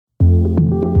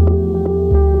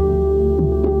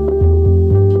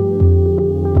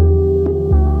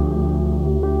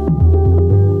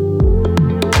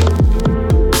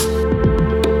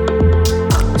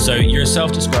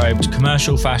self-described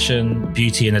commercial, fashion,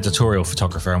 beauty and editorial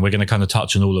photographer, and we're going to kind of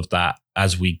touch on all of that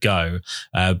as we go.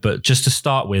 But just to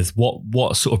start with,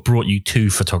 what sort of brought you to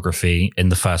photography in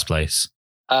the first place?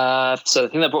 So the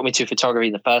thing that brought me to photography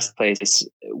in the first place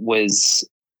was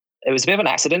a bit of an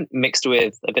accident mixed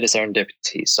with a bit of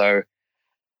serendipity. So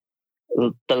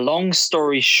the long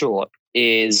story short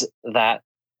is that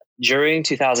during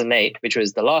 2008, which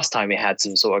was the last time we had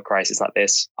some sort of crisis like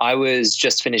this, I was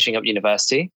just finishing up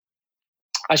university.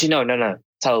 Actually, no,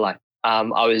 tell a lie.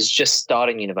 I was just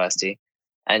starting university,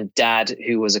 and Dad,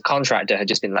 who was a contractor, had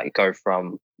just been let go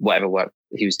from whatever work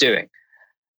he was doing.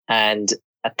 And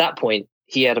at that point,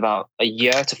 he had about a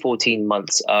year to 14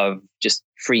 months of just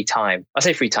free time. I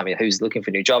say free time, he was looking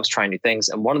for new jobs, trying new things.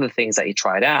 And one of the things that he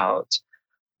tried out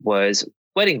was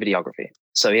wedding videography.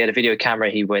 So he had a video camera,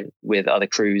 he went with other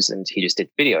crews and he just did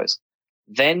videos.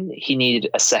 Then he needed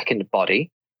a second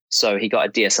body. So he got a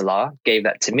DSLR, gave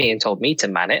that to me and told me to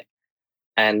man it.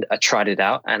 And I tried it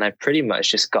out and I pretty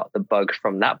much just got the bug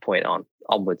from that point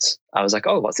onwards. I was like,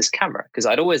 oh, what's this camera? Because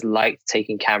I'd always liked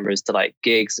taking cameras to like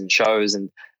gigs and shows, and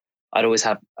I'd always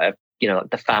have,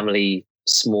 the family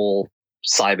small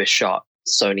cyber shot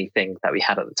Sony thing that we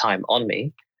had at the time on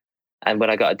me. And when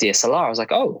I got a DSLR, I was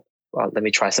like, oh, well, let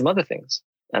me try some other things.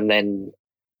 And then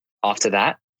after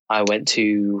that, I went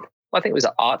to, I think it was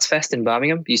an Arts Fest in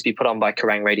Birmingham. It used to be put on by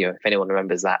Kerrang Radio, if anyone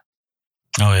remembers that.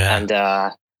 Oh, yeah.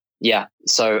 And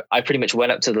so I pretty much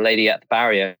went up to the lady at the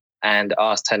barrier and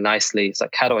asked her nicely, it's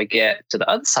like, how do I get to the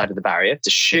other side of the barrier to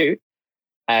shoot?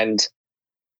 And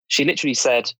she literally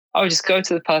said, oh, just go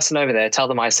to the person over there, tell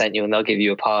them I sent you, and they'll give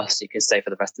you a pass. You can stay for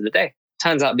the rest of the day.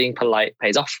 Turns out being polite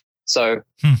pays off. So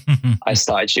I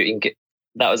started shooting.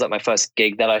 That was like my first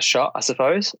gig that I shot, I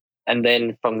suppose. And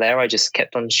then from there, I just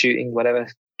kept on shooting whatever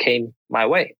came my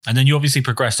way. And then you obviously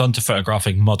progressed on to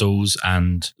photographing models.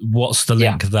 And what's the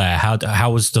link there?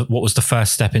 What was the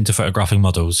first step into photographing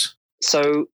models?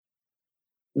 So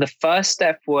the first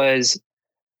step was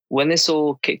when this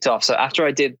all kicked off. So after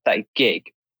I did that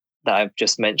gig that I've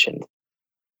just mentioned,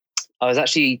 I was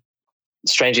actually,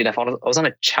 strangely enough, I was on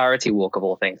a charity walk of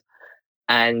all things.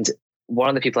 And one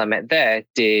of the people I met there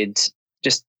did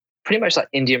just pretty much like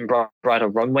Indian bridal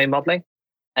runway modeling.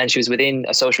 And she was within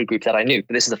a social group that I knew,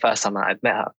 but this is the first time that I'd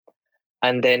met her.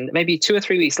 And then maybe 2 or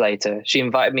 3 weeks later, she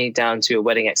invited me down to a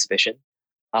wedding exhibition.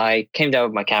 I came down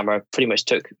with my camera, pretty much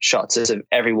took shots of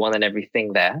everyone and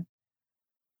everything there.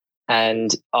 And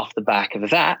off the back of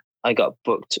that, I got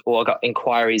booked, or I got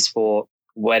inquiries for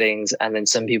weddings. And then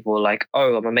some people were like,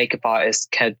 oh, I'm a makeup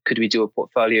artist. Could we do a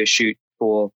portfolio shoot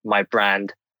for my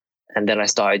brand? And then I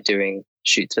started doing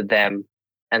shoots for them.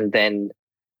 And then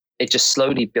it just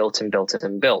slowly built and built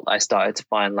and built. I started to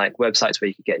find like websites where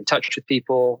you could get in touch with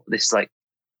people. This is like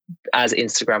as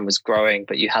Instagram was growing,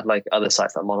 but you had like other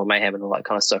sites like Model Mayhem and all that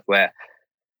kind of stuff where,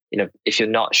 if you're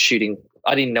not shooting,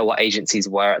 I didn't know what agencies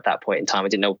were at that point in time. I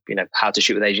didn't know, how to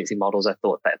shoot with agency models. I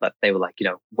thought that they were like,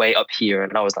 way up here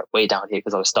and I was like way down here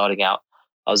because I was starting out.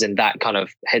 I was in that kind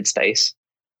of headspace.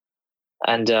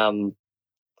 And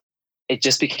it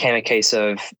just became a case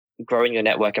of growing your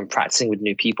network and practicing with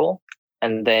new people.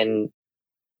 And then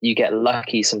you get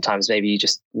lucky sometimes. Maybe you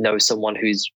just know someone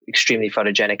who's extremely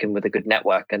photogenic and with a good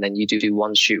network. And then you do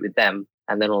one shoot with them.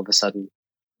 And then all of a sudden,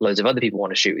 loads of other people want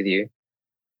to shoot with you.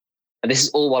 And this is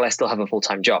all while I still have a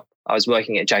full-time job. I was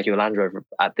working at Jaguar Land Rover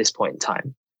at this point in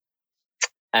time.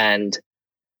 And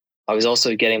I was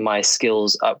also getting my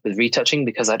skills up with retouching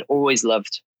because I'd always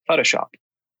loved Photoshop.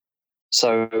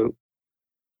 So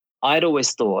I'd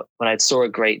always thought when I saw a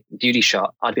great beauty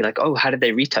shot, I'd be like, oh, how did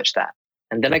they retouch that?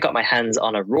 And then I got my hands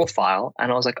on a raw file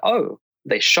and I was like, oh,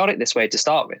 they shot it this way to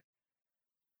start with.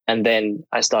 And then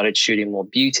I started shooting more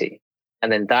beauty.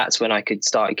 And then that's when I could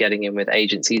start getting in with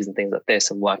agencies and things like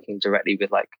this and working directly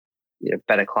with like,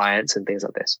 better clients and things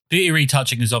like this. Beauty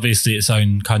retouching is obviously its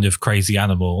own kind of crazy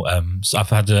animal. So I've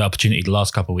had the opportunity the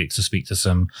last couple of weeks to speak to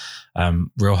some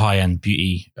real high-end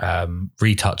beauty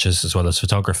retouchers as well as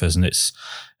photographers. And it's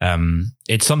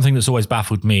something that's always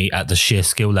baffled me at the sheer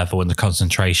skill level and the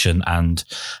concentration. And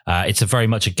it's a very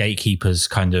much a gatekeeper's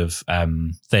kind of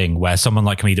thing where someone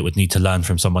like me that would need to learn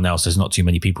from someone else, there's not too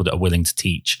many people that are willing to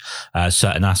teach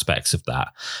certain aspects of that.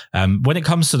 When it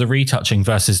comes to the retouching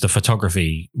versus the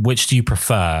photography, which do you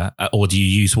prefer, or do you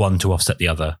use one to offset the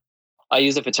other? I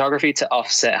use the photography to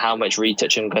offset how much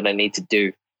retouch I'm going to need to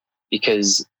do,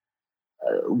 because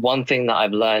one thing that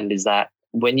I've learned is that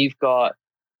when you've got,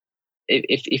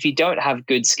 if you don't have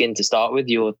good skin to start with,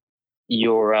 your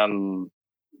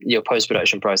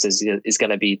post-production process is going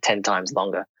to be 10 times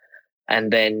longer.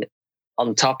 And then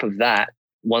on top of that,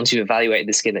 once you evaluate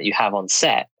the skin that you have on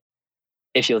set,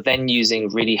 if you're then using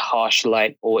really harsh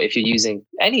light, or if you're using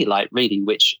any light really,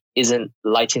 which isn't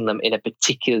lighting them in a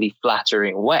particularly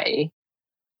flattering way,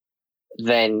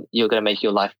 then you're going to make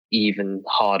your life even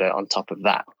harder on top of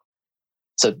that.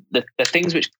 So the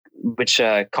things which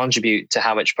contribute to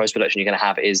how much post-production you're going to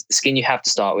have is the skin you have to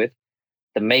start with,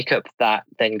 the makeup that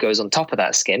then goes on top of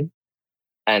that skin,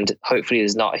 and hopefully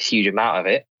there's not a huge amount of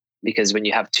it, because when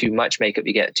you have too much makeup,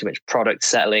 you get too much product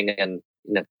settling, and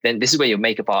then this is where your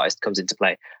makeup artist comes into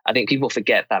play. I think people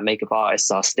forget that makeup artists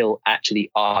are still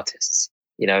actually artists.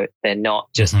 They're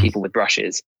not just people with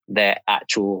brushes. They're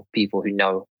actual people who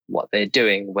know what they're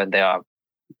doing when they are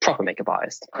proper makeup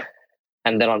artists.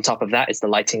 And then on top of that, it's the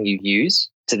lighting you use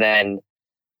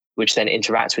which then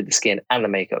interacts with the skin and the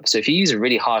makeup. So if you use a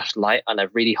really harsh light on a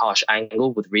really harsh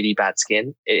angle with really bad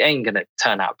skin, it ain't going to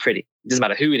turn out pretty. It doesn't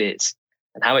matter who it is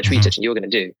and how much retouching you're going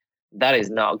to do. That is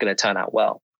not going to turn out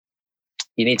well.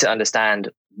 You need to understand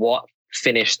what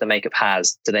finish the makeup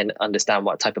has to then understand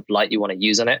what type of light you want to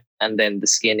use on it. And then the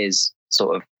skin is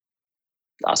sort of,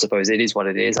 I suppose it is what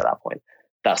it is at that point.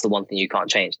 That's the one thing you can't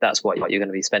change. That's what you're going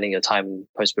to be spending your time in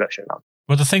post-production on.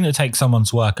 Well, the thing that takes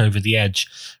someone's work over the edge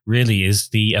really is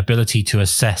the ability to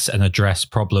assess and address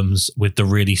problems with the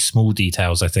really small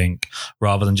details, I think,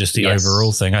 rather than just the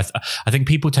overall thing. I think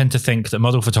people tend to think that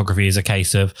model photography is a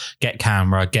case of get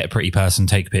camera, get pretty person,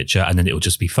 take a picture, and then it'll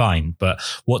just be fine. But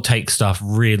what takes stuff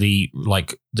really,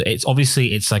 like,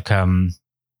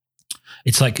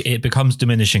 it's like it becomes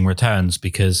diminishing returns,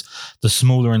 because the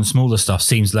smaller and smaller stuff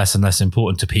seems less and less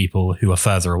important to people who are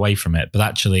further away from it. But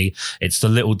actually, it's the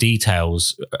little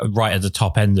details right at the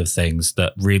top end of things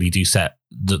that really do set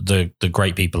the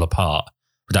great people apart.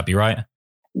 Would that be right?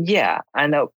 Yeah, I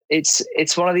know. It's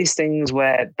one of these things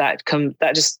where that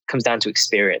just comes down to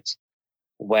experience,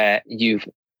 where you've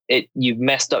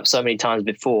messed up so many times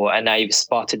before, and now you've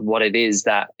spotted what it is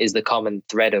that is the common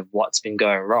thread of what's been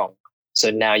going wrong. So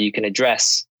now you can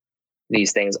address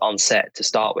these things on set to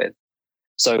start with.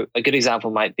 So a good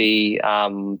example might be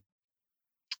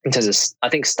in terms of, I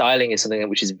think styling is something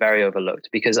which is very overlooked,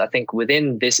 because I think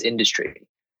within this industry,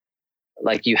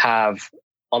 like you have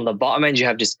on the bottom end, you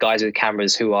have just guys with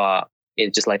cameras who are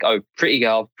just like, oh, pretty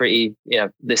girl, pretty,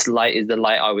 this light is the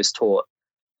light I was taught.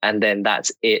 And then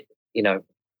that's it.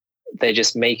 They're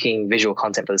just making visual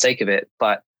content for the sake of it,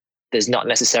 but there's not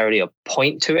necessarily a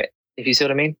point to it, if you see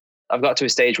what I mean. I've got to a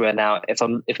stage where now if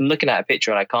I'm looking at a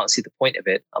picture and I can't see the point of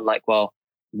it, I'm like, well,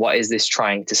 what is this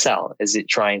trying to sell? Is it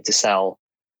trying to sell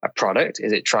a product?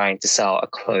 Is it trying to sell a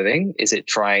clothing? Is it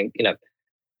trying,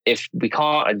 if we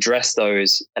can't address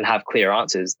those and have clear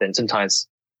answers, then sometimes,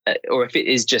 or if it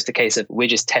is just a case of we're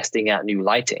just testing out new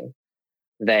lighting,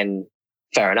 then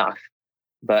fair enough.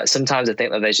 But sometimes I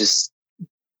think that there's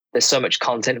so much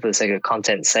content for the sake of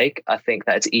content's sake. I think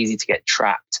that it's easy to get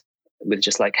trapped with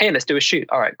just like, hey, let's do a shoot.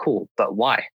 All right, cool. But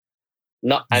why?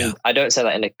 And I don't say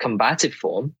that in a combative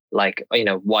form, like,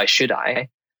 why should I?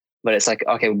 But it's like,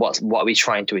 okay, what are we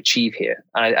trying to achieve here?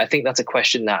 And I think that's a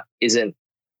question that isn't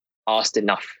asked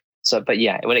enough. So, but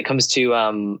yeah, when it comes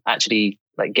to actually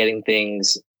like getting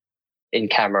things in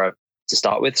camera to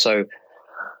start with, so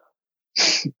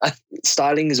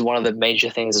styling is one of the major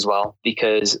things as well,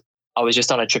 because I was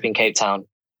just on a trip in Cape Town,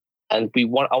 and I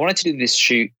wanted to do this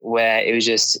shoot where it was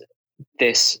just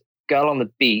this girl on the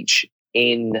beach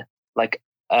in like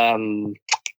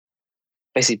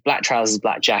basically black trousers,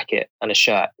 black jacket, and a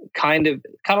shirt, kind of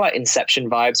like Inception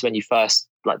vibes when you first,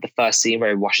 like the first scene where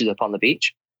it washes up on the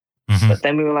beach. But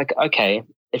then we were like, okay,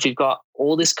 if you've got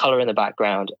all this color in the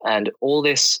background and all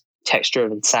this texture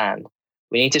and sand,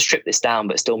 we need to strip this down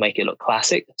but still make it look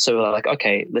classic. So we're like,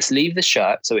 okay, let's leave the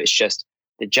shirt so it's just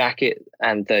the jacket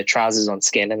and the trousers on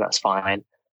skin, and that's fine.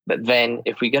 But then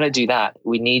if we're going to do that,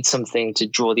 we need something to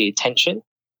draw the attention.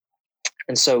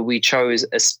 And so we chose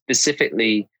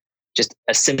specifically just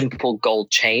a simple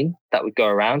gold chain that would go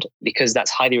around, because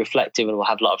that's highly reflective and will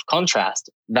have a lot of contrast.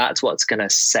 That's what's going to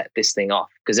set this thing off,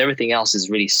 because everything else is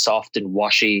really soft and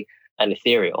washy and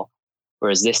ethereal.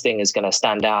 Whereas this thing is going to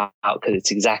stand out because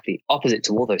it's exactly opposite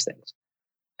to all those things.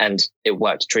 And it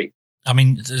worked a treat. I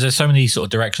mean, there's so many sort of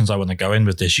directions I want to go in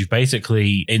with this. You've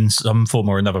basically, in some form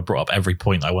or another, brought up every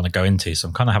point I want to go into. So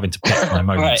I'm kind of having to pick my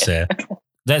moments here.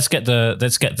 Let's get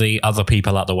the other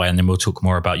people out of the way, and then we'll talk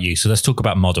more about you. So let's talk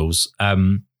about models.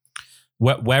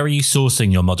 Where are you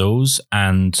sourcing your models,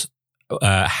 and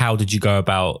how did you go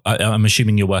about? I'm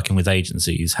assuming you're working with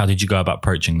agencies. How did you go about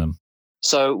approaching them?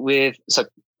 So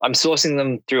I'm sourcing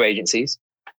them through agencies.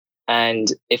 And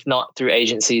if not through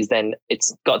agencies, then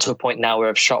it's got to a point now where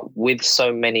I've shot with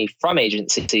so many from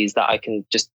agencies that I can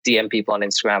just DM people on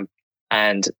Instagram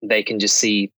and they can just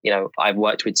see, I've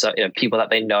worked with people that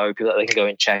they know, people that they can go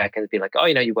and check and be like, oh,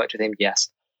 you worked with him. Yes.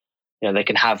 They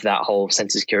can have that whole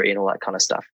sense of security and all that kind of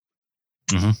stuff.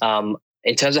 Mm-hmm.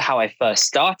 In terms of how I first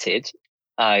started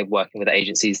working with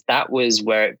agencies, that was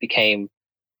where it became,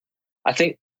 I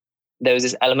think there was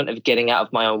this element of getting out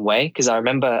of my own way. Cause I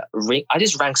remember I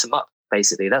just rang some up,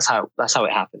 basically. That's how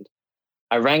it happened.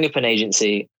 I rang up an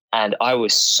agency and I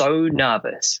was so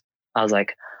nervous. I was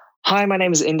like, hi, my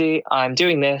name is Indy. I'm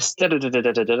doing this. Da, da, da,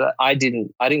 da, da, da. I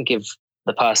didn't give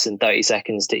the person 30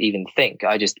 seconds to even think.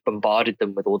 I just bombarded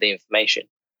them with all the information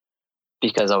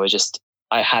because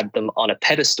I had them on a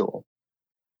pedestal.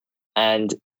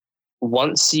 And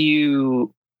once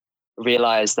you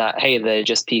realize that, hey, they're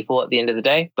just people at the end of the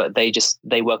day, but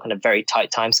they work on a very tight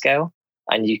time scale,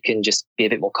 and you can just be a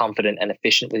bit more confident and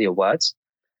efficient with your words,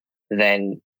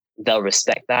 then they'll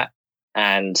respect that.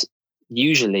 And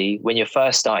usually when you're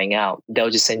first starting out, they'll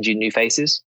just send you new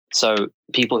faces. So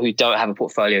people who don't have a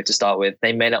portfolio to start with,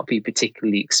 they may not be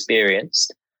particularly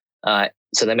experienced.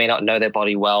 So they may not know their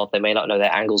body well. They may not know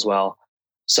their angles well.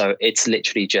 So it's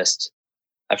literally just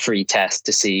a free test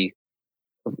to see,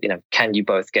 can you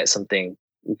both get something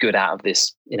good out of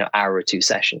this, hour or two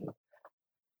session?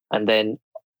 And then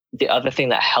the other thing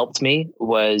that helped me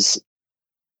was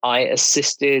I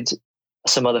assisted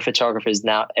some other photographers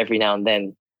every now and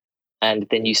then. And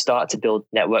then you start to build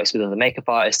networks with other makeup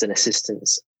artists and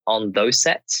assistants on those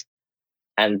sets.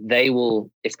 And they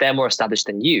will, if they're more established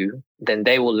than you, then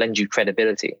they will lend you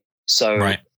credibility.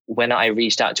 So when I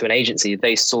reached out to an agency,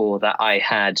 they saw that I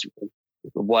had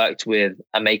worked with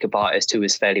a makeup artist who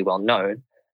was fairly well known.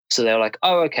 So they were like,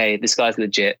 oh, okay, this guy's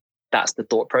legit. That's the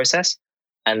thought process.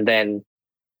 And then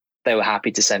they were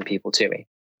happy to send people to me.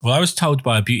 Well, I was told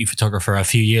by a beauty photographer a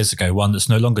few years ago, one that's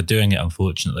no longer doing it,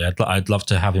 unfortunately. I'd love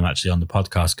to have him actually on the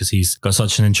podcast because he's got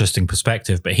such an interesting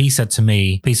perspective. But he said to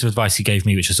me, a piece of advice he gave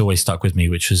me, which has always stuck with me,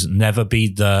 which was never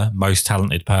be the most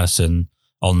talented person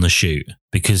on the shoot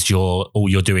because all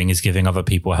you're doing is giving other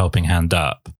people a helping hand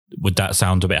up. Would that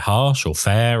sound a bit harsh or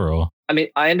fair? Or I mean,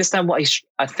 I understand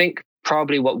I think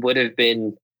probably what would have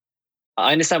been,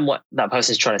 I understand what that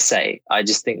person's trying to say. I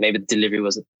just think maybe the delivery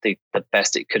wasn't the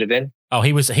best it could have been. Oh,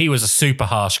 he was a super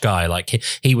harsh guy. Like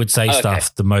he would say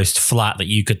stuff the most flat that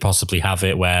you could possibly have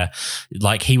it, where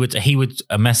like he would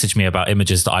message me about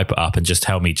images that I put up and just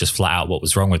tell me just flat out what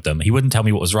was wrong with them. He wouldn't tell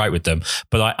me what was right with them,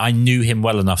 but I knew him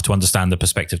well enough to understand the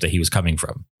perspective that he was coming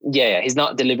from. Yeah. He's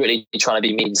not deliberately trying to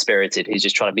be mean-spirited. He's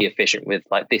just trying to be efficient with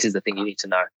like, this is the thing you need to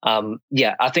know.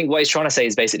 I think what he's trying to say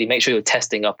is basically make sure you're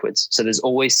testing upwards. So there's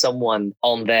always someone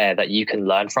on there that you can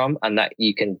learn from and that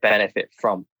you can benefit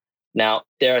from. Now,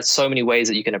 there are so many ways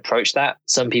that you can approach that.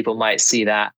 Some people might see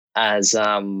that as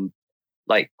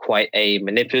like quite a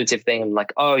manipulative thing.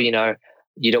 Like, oh, you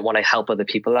don't want to help other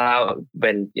people out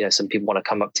when, some people want to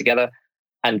come up together.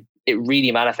 And it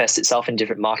really manifests itself in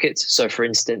different markets. So for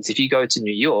instance, if you go to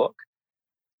New York,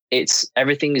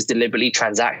 everything is deliberately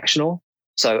transactional.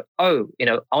 So, I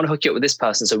want to hook you up with this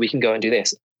person so we can go and do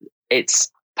this.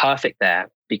 It's perfect there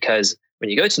because when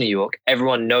you go to New York,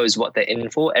 everyone knows what they're in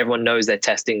for. Everyone knows they're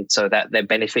testing so that they're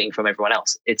benefiting from everyone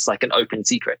else. It's like an open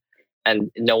secret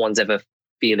and no one's ever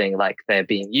feeling like they're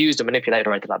being used or manipulated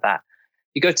or anything like that.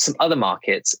 You go to some other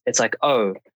markets, it's like,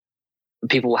 oh,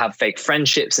 people will have fake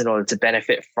friendships in order to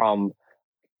benefit from,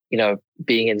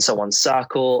 being in someone's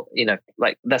circle,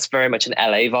 like that's very much an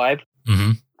LA vibe.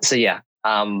 Mm-hmm. So yeah,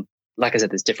 like I said,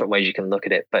 there's different ways you can look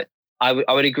at it, but I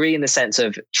would agree in the sense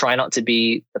of try not to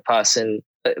be the person.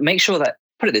 Make sure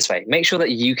that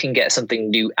you can get something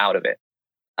new out of it.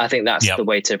 I think that's the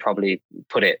way to probably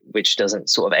put it, which doesn't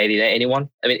sort of alienate anyone.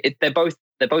 I mean, they're both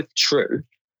true,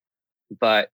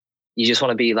 but you just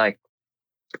want to be like,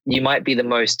 you might be the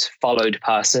most followed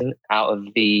person out of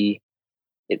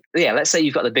let's say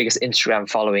you've got the biggest Instagram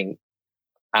following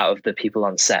out of the people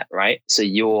on set, right? So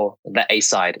you're the A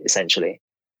side essentially,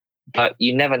 but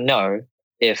you never know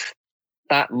if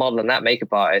that model and that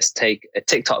makeup artist take a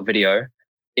TikTok video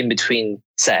in between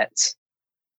sets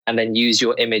and then use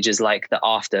your image as like the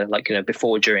after, like,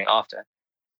 before, during, after.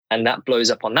 And that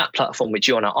blows up on that platform, which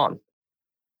you're not on.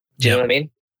 Do you know what I mean?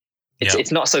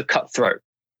 It's not so cutthroat.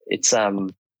 It's,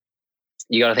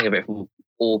 you got to think of it from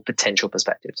all potential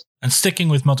perspectives. And sticking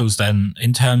with models then,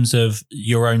 in terms of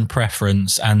your own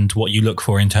preference and what you look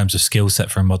for in terms of skill set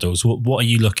from models, what are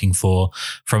you looking for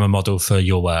from a model for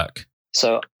your work?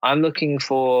 So I'm looking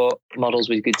for models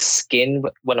with good skin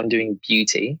when I'm doing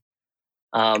beauty,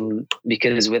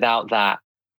 because without that,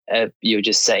 you're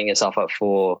just setting yourself up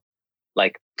for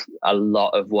like a lot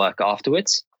of work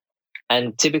afterwards.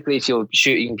 And typically, if you're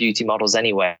shooting beauty models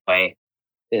anyway,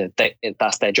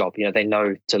 that's their job. They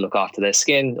know to look after their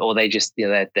skin, or they just,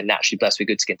 they're naturally blessed with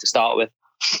good skin to start with.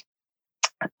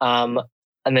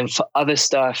 And then for other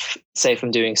stuff, say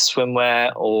from doing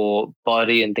swimwear or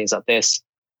body and things like this,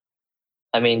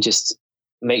 I mean, just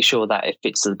make sure that it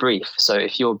fits the brief. So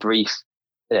if your brief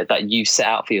that you set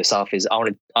out for yourself is, I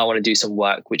want to do some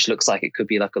work which looks like it could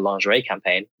be like a lingerie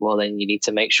campaign, well, then you need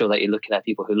to make sure that you're looking at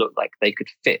people who look like they could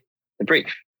fit the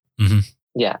brief. Mm-hmm.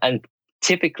 Yeah. And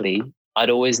typically I'd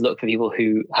always look for people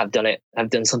who have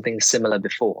done something similar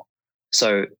before.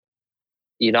 So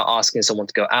you're not asking someone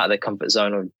to go out of their comfort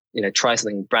zone or, try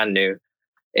something brand new.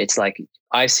 It's like,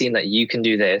 I've seen that you can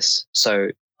do this, so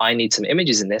I need some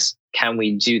images in this. Can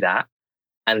we do that?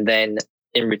 And then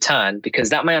in return, because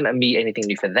that might not be anything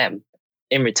new for them,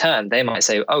 in return, they might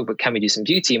say, oh, but can we do some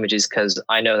beauty images? Because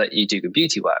I know that you do good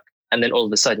beauty work. And then all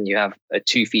of a sudden you have a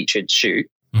 2-featured shoot.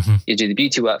 Mm-hmm. You do the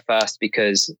beauty work first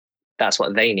because that's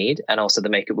what they need. And also the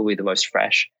makeup will be the most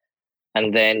fresh.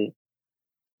 And then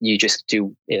you just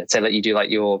do, say that you do like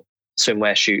your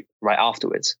swimwear shoot right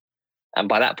afterwards. And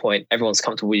by that point, everyone's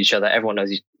comfortable with each other. Everyone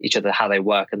knows each other, how they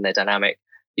work and their dynamic.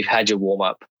 You've had your warm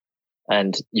up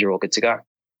and you're all good to go.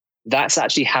 That's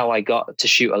actually how I got to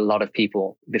shoot a lot of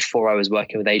people before I was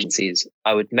working with agencies.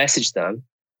 I would message them,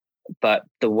 but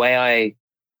the way I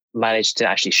managed to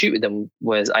actually shoot with them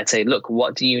was I'd say, look,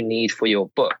 what do you need for your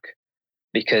book?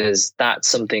 Because that's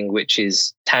something which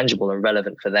is tangible and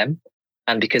relevant for them.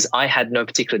 And because I had no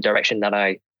particular direction that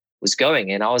I was going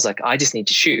in, I was like, I just need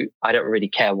to shoot. I don't really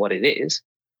care what it is.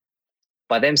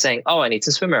 By them saying, oh, I need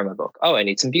some swimwear in my book. Oh, I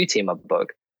need some beauty in my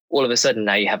book. All of a sudden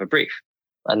now you have a brief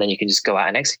and then you can just go out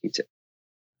and execute it.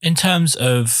 In terms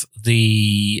of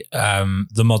the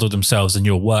model themselves and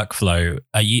your workflow,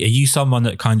 are you someone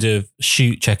that kind of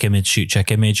shoot, check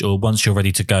image, or once you're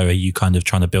ready to go, are you kind of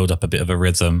trying to build up a bit of a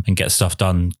rhythm and get stuff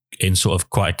done in sort of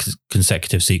quite a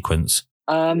consecutive sequence?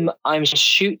 I'm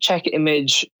shoot, check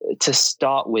image to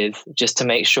start with, just to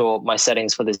make sure my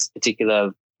settings for this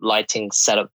particular lighting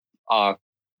setup are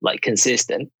like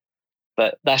consistent.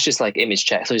 But that's just like image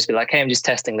check. So just be like, hey, I'm just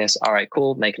testing this. All right,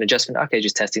 cool. Make an adjustment. Okay,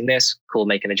 just testing this. Cool.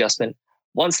 Make an adjustment.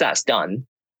 Once that's done,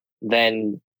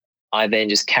 then I then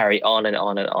just carry on and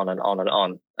on and on and on and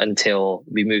on until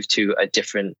we move to a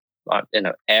different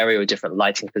area or different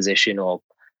lighting position, or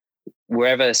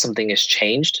wherever something is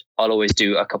changed. I'll always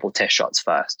do a couple test shots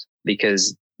first,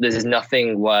 because there's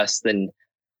nothing worse than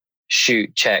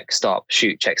shoot, check, stop,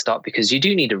 because you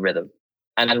do need a rhythm.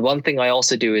 And then one thing I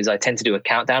also do is I tend to do a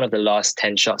countdown of the last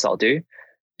 10 shots I'll do,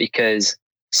 because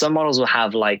some models will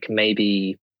have like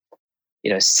maybe,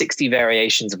 60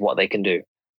 variations of what they can do.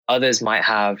 Others might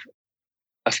have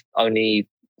only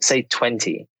say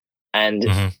 20,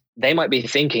 and they might be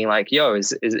thinking like, yo,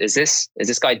 is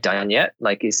this guy done yet?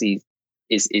 Like, is he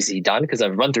done? Because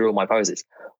I've run through all my poses.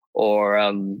 Or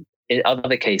in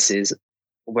other cases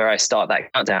where I start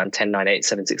that countdown, 10, 9, 8,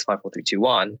 7, 6, 5, 4, 3, 2,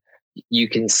 1, you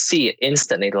can see it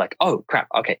instantly. They're like, oh crap,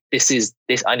 okay, this.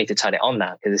 I need to turn it on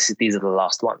now because these are the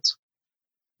last ones.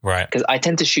 Right. Because I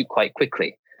tend to shoot quite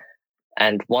quickly,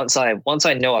 and once I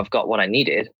know I've got what I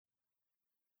needed,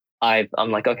 I'm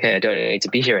like, okay, I don't need to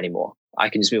be here anymore. I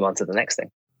can just move on to the next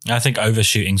thing. I think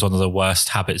overshooting is one of the worst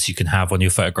habits you can have when you're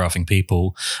photographing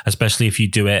people, especially if you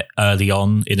do it early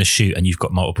on in a shoot and you've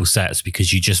got multiple sets,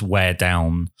 because you just wear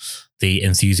down the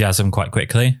enthusiasm quite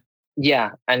quickly.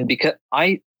 Yeah, and because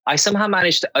I somehow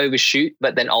managed to overshoot,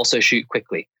 but then also shoot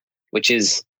quickly, which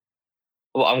is,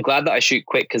 well, I'm glad that I shoot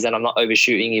quick because then I'm not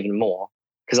overshooting even more,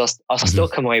 because I'll still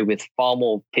come away with far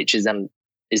more pictures than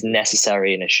is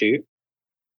necessary in a shoot.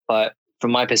 But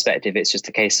from my perspective, it's just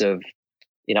a case of,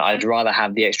 I'd rather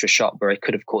have the extra shot where I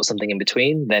could have caught something in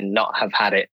between than not have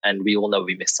had it and we all know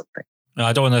we missed something.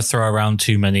 I don't want to throw around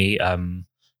too many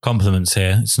compliments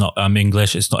here. It's not, I'm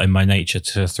English. It's not in my nature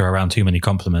to throw around too many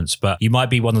compliments, but you might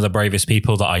be one of the bravest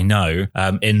people that I know,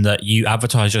 in that you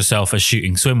advertise yourself as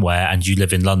shooting swimwear and you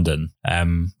live in London,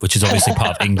 which is obviously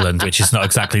part of England, which is not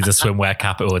exactly the swimwear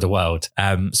capital of the world.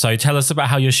 So tell us about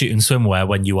how you're shooting swimwear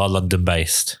when you are London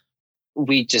based.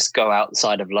 We just go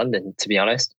outside of London, to be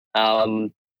honest.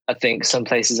 I think some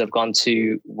places I've gone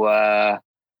to were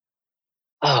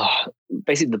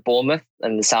basically the Bournemouth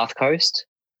and the South Coast.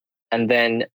 And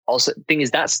then also, the thing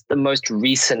is, that's the most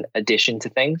recent addition to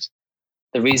things.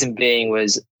 The reason being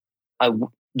was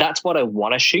that's what I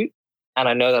want to shoot. And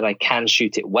I know that I can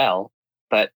shoot it well,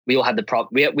 but we all had the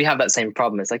problem. We have that same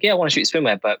problem. It's like, yeah, I want to shoot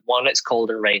swimwear, but one, it's cold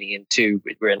and rainy, and two,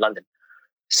 we're in London.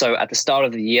 So at the start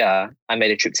of the year, I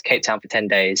made a trip to Cape Town for 10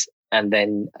 days. And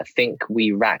then I think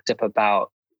we racked up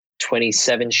about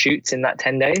 27 shoots in that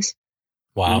 10 days.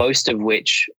 Wow. Most of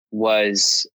which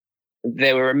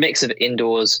they were a mix of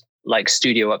indoors like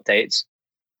studio updates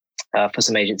for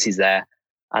some agencies there.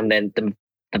 And then the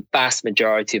vast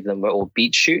majority of them were all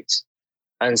beach shoots.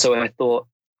 And so I thought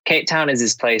Cape Town is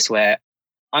this place where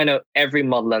I know every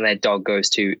model and their dog goes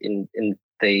to in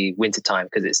the wintertime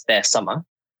because it's their summer.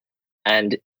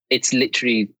 And it's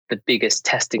literally the biggest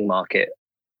testing market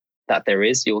that there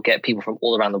is. You'll get people from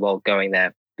all around the world going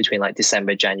there between like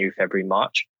December, January, February,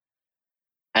 March.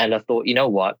 And I thought, you know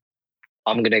what?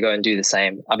 I'm going to go and do the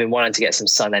same. I've been wanting to get some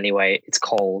sun anyway. It's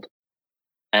cold.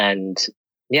 And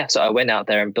yeah, so I went out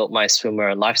there and built my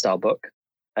swimwear and lifestyle book.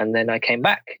 And then I came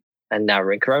back. And now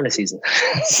we're in Corona season.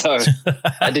 So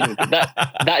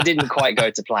that didn't quite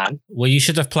go to plan. Well, you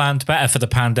should have planned better for the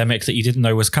pandemic that you didn't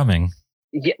know was coming.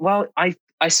 Yeah, well,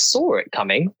 I saw it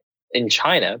coming in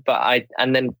China, but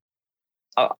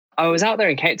I was out there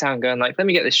in Cape Town going like, let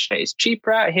me get this straight. It's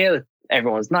cheaper out here.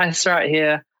 Everyone's nicer out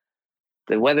here.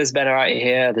 The weather's better out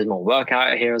here. There's more work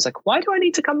out here. I was like, why do I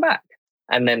need to come back?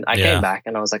 And then I came back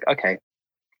and I was like, okay.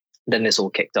 Then this all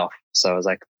kicked off. So I was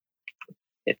like,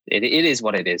 it is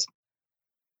what it is.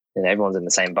 And everyone's in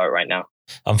the same boat right now.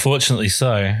 Unfortunately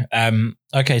so.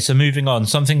 Okay, so moving on,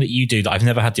 something that you do that I've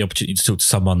never had the opportunity to talk to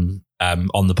someone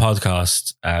on the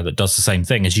podcast that does the same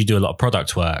thing is you do a lot of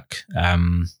product work.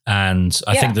 And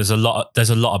I think there's a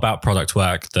lot about product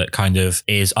work that kind of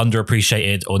is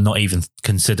underappreciated or not even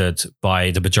considered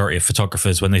by the majority of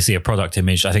photographers when they see a product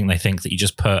image. I think they think that you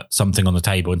just put something on the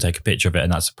table and take a picture of it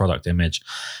and that's a product image.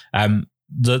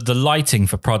 The lighting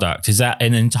for product, is that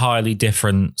an entirely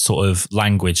different sort of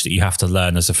language that you have to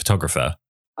learn as a photographer?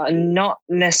 Not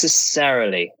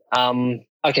necessarily.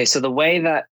 Okay, so the way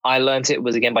that I learned it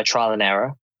was again by trial and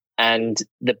error. And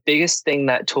the biggest thing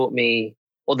that taught me,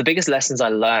 or the biggest lessons I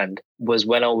learned was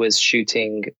when I was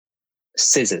shooting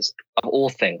scissors, of all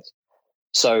things.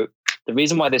 So the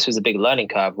reason why this was a big learning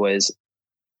curve was,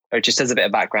 or just as a bit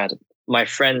of background, my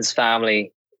friend's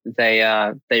family, they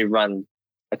run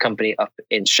a company up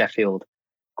in Sheffield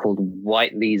called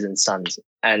Whiteley's and Sons.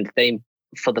 And they,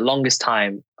 for the longest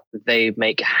time, they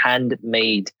make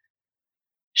handmade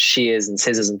shears and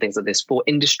scissors and things like this for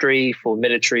industry, for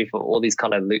military, for all these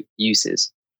kind of uses.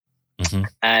 Mm-hmm.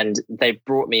 And they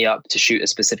brought me up to shoot a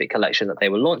specific collection that they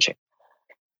were launching.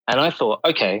 And I thought,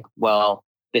 okay, well,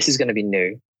 this is going to be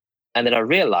new. And then I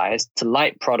realized to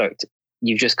light product,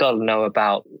 you've just got to know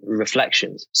about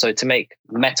reflections. So to make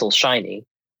metal shiny,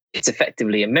 it's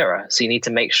effectively a mirror. So you need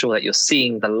to make sure that you're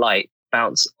seeing the light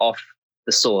bounce off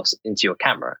the source into your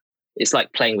camera. It's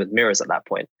like playing with mirrors at that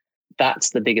point.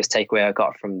 That's the biggest takeaway I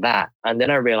got from that. And then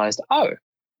I realized, oh,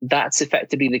 that's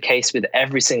effectively the case with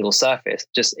every single surface.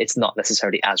 Just it's not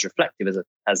necessarily as reflective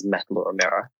as metal or a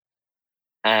mirror.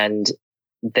 And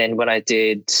then when I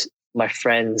did my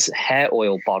friend's hair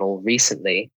oil bottle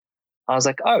recently, I was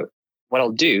like, oh, what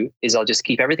I'll do is I'll just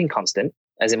keep everything constant.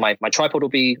 As in my tripod will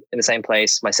be in the same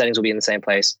place, my settings will be in the same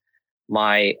place,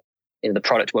 the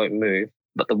product won't move.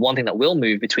 But the one thing that will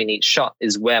move between each shot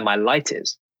is where my light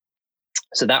is.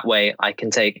 So that way I can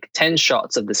take 10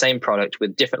 shots of the same product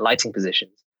with different lighting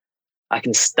positions. I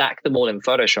can stack them all in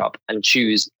Photoshop and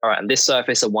choose, all right, on this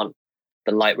surface, I want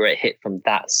the light where it hit from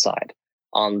that side.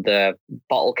 On the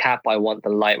bottle cap, I want the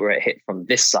light where it hit from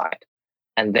this side.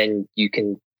 And then you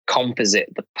can composite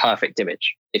the perfect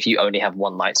image if you only have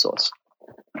one light source.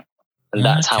 And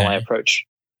that's how I approach.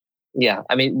 Yeah.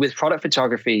 I mean, with product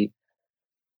photography,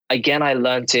 again, I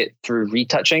learned it through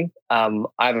retouching. I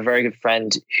have a very good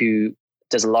friend who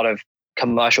does a lot of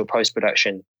commercial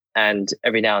post-production. And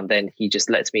every now and then he just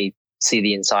lets me see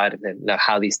the inside of it, know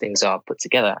how these things are put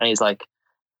together. And he's like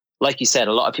you said,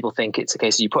 a lot of people think it's a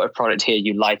case of you put a product here,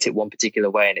 you light it one particular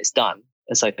way and it's done.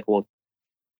 It's like, well,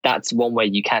 that's one way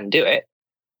you can do it.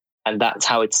 And that's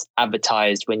how it's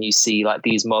advertised when you see like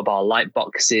these mobile light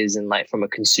boxes and like from a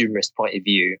consumerist point of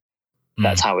view,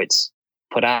 that's how it's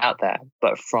put out there.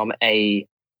 But from a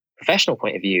professional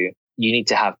point of view, you need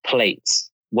to have plates.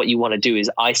 What you want to do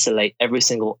is isolate every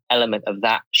single element of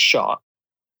that shot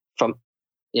from,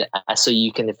 so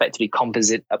you can effectively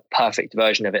composite a perfect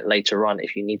version of it later on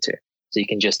if you need to. So you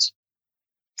can just,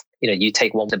 you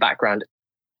take the background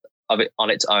of it on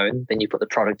its own, then you put the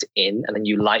product in and then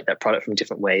you light that product from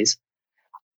different ways.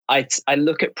 I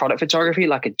look at product photography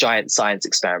like a giant science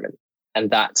experiment, and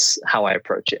that's how I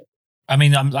approach it. I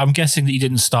mean, I'm guessing that you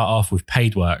didn't start off with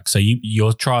paid work. So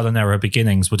your trial and error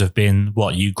beginnings would have been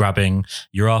you grabbing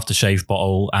your aftershave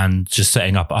bottle and just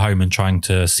setting up at home and trying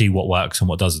to see what works and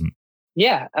what doesn't.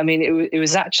 Yeah. I mean, it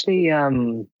was actually,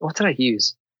 what did I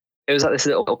use? It was like this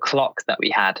little clock that we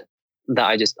had that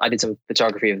I did some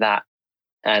photography of that.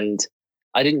 And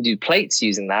I didn't do plates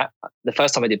using that. The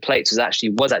first time I did plates was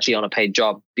actually on a paid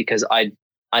job because I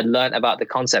I learned about the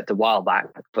concept a while back,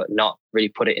 but not really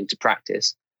put it into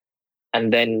practice.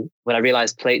 And then when I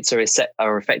realized plates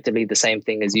are effectively the same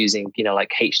thing as using,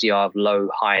 like HDR of low,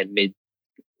 high, and mid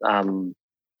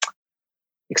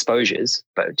exposures,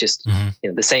 but just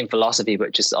the same philosophy,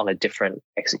 but just on a different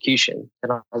execution.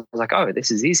 And I was like, oh,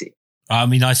 this is easy. I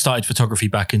mean, I started photography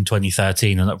back in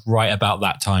 2013, and right about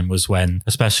that time was when,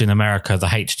 especially in America, the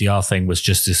HDR thing was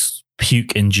just this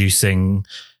puke-inducing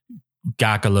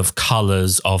gaggle of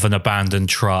colors of an abandoned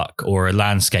truck or a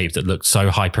landscape that looked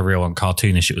so hyper-real and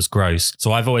cartoonish it was gross.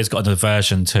 So I've always got an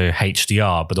aversion to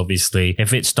HDR, but obviously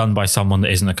if it's done by someone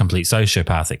that isn't a complete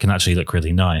sociopath, it can actually look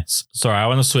really nice. Sorry, I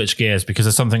want to switch gears because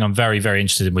there's something I'm very, very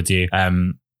interested in with you.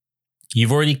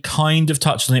 You've already kind of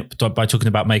touched on it by talking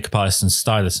about makeup artists and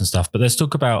stylists and stuff, but let's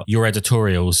talk about your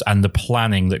editorials and the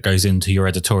planning that goes into your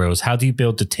editorials. How do you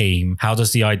build the team? How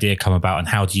does the idea come about, and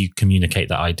how do you communicate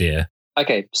that idea?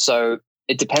 Okay, so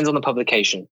it depends on the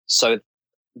publication. So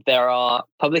there are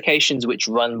publications which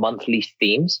run monthly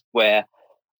themes where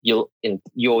your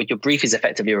brief is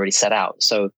effectively already set out.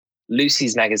 So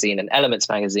Lucy's magazine and Elements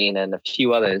magazine and a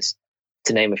few others,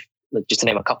 just to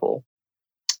name a couple,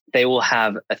 they will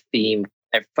have a theme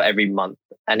for every month,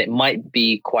 and it might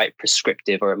be quite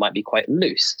prescriptive or it might be quite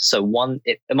loose. So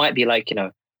it might be like,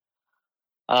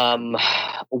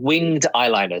 winged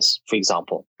eyeliners, for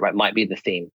example, right? Might be the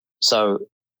theme. So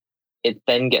it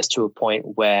then gets to a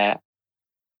point where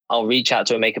I'll reach out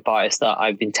to a makeup artist that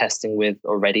I've been testing with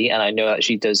already, and I know that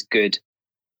she does good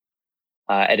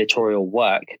editorial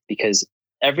work, because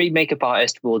every makeup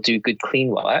artist will do good clean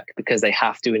work because they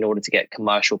have to in order to get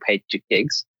commercial paid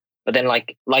gigs. But then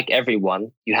like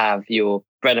everyone, you have your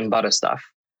bread and butter stuff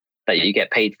that you get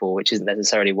paid for, which isn't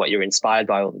necessarily what you're inspired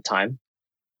by all the time.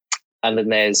 And then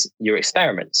there's your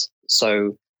experiments.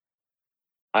 So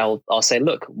I'll say,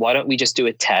 look, why don't we just do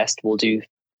a test? We'll do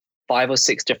 5 or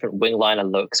 6 different wing liner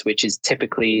looks, which is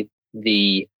typically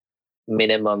the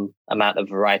minimum amount of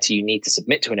variety you need to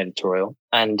submit to an editorial.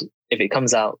 And if it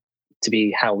comes out to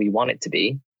be how we want it to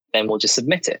be, then we'll just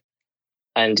submit it.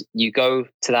 And you go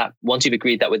to that, once you've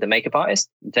agreed that with the makeup artist,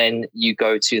 then you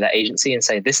go to the agency and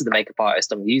say, this is the makeup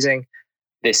artist I'm using.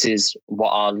 This is what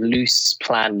our loose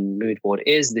plan mood board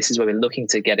is. This is where we're looking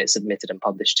to get it submitted and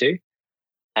published to.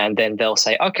 And then they'll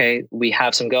say, okay, we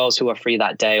have some girls who are free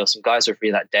that day or some guys who are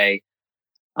free that day.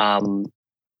 And,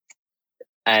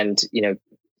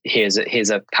 here's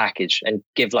a package, and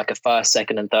give like a first,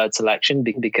 second, and third selection,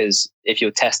 because if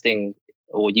you're testing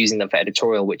or using them for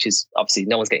editorial, which is obviously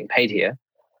no one's getting paid here,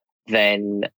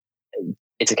 then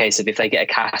it's a case of if they get a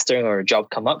casting or a job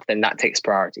come up, then that takes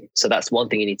priority. So that's one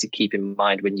thing you need to keep in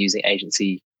mind when using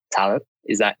agency talent,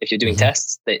 is that if you're doing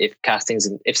tests, that if castings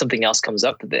and if something else comes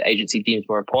up that the agency deems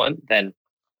more important, then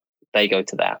they go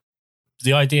to that.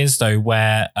 The idea is though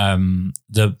where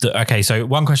okay, so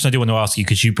one question I do want to ask you,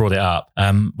 because you brought it up,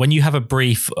 when you have a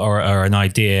brief or an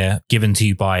idea given to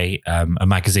you by a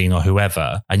magazine or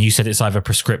whoever, and you said it's either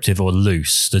prescriptive or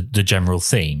loose, the general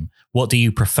theme, what do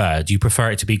you prefer? Do you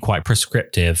prefer it to be quite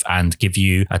prescriptive and give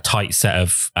you a tight set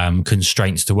of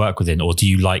constraints to work within, or do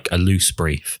you like a loose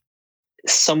brief?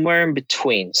 Somewhere in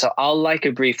between. So I'll like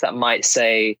a brief that might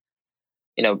say,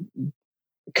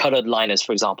 colored liners,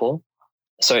 for example.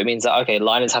 So it means that, okay,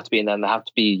 liners have to be in there and there have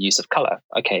to be use of color.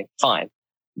 Okay, fine.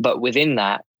 But within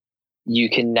that,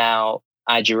 you can now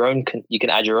add your own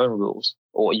rules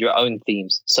or your own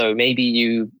themes. So maybe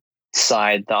you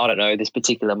decide that, I don't know, this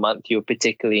particular month, you're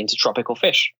particularly into tropical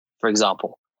fish, for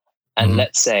example. And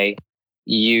let's say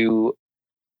you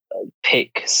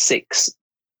pick 6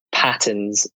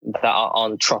 patterns that are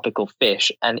on tropical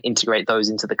fish and integrate those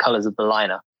into the colors of the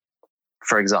liner,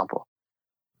 for example.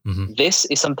 This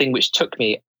is something which took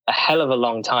me a hell of a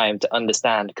long time to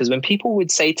understand, because when people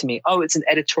would say to me, oh, it's an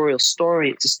editorial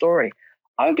story, it's a story,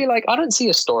 I would be like, I don't see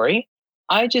a story.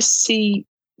 I just see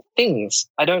things.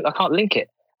 I can't link it.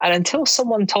 And until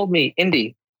someone told me,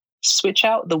 Indy, switch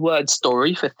out the word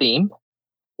story for theme,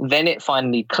 then it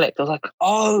finally clicked. I was like,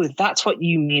 oh, that's what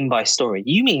you mean by story.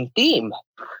 You mean theme.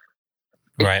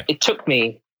 Right. It took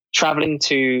me traveling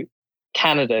to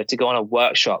Canada to go on a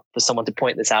workshop for someone to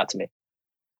point this out to me.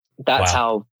 That's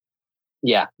how,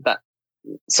 that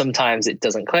sometimes it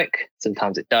doesn't click.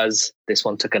 Sometimes it does. This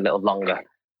one took a little longer.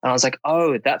 And I was like,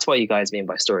 oh, that's what you guys mean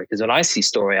by story. Because when I see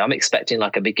story, I'm expecting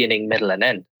like a beginning, middle, and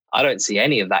end. I don't see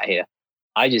any of that here.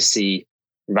 I just see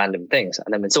random things.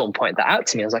 And then when someone pointed that out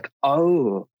to me, I was like,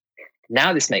 oh,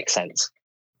 now this makes sense.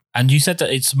 And you said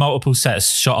that it's multiple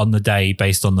sets shot on the day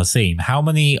based on the theme. How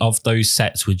many of those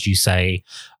sets would you say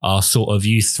are sort of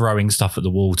you throwing stuff at the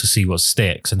wall to see what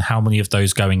sticks? And how many of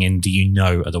those going in do you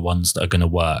know are the ones that are going to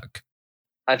work?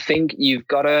 I think you've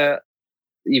got to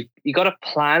you got to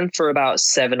plan for about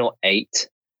 7 or 8,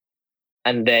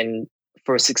 and then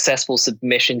for a successful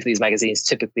submission to these magazines,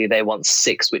 typically they want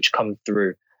 6 which come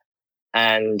through.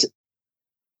 And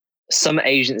some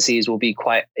agencies will be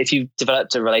quite, if you've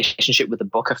developed a relationship with a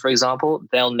booker, for example,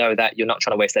 they'll know that you're not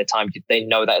trying to waste their time. They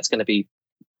know that it's going to be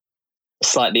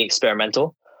slightly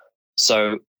experimental.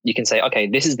 So you can say, okay,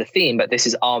 this is the theme, but this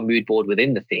is our mood board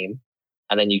within the theme.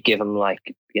 And then you give them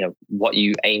like, what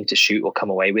you aim to shoot or come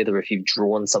away with, or if you've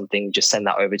drawn something, just send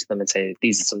that over to them and say,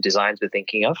 these are some designs we're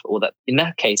thinking of. Or that in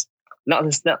that case, not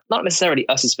necessarily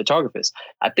us as photographers.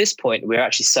 At this point, we're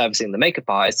actually servicing the makeup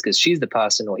artist because she's the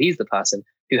person or he's the person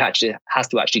who actually has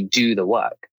to actually do the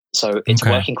work. So it's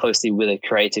working closely with a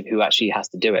creative who actually has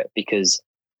to do it, because,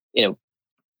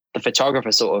 the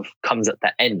photographer sort of comes at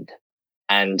the end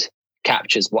and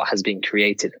captures what has been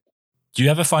created. Do you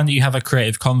ever find that you have a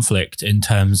creative conflict in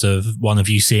terms of one of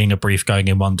you seeing a brief going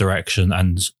in one direction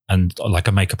and like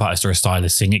a makeup artist or a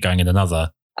stylist seeing it going in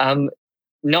another?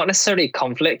 Not necessarily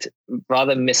conflict,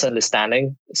 rather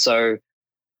misunderstanding. So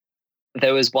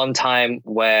there was one time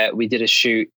where we did a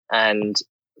shoot and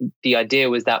the idea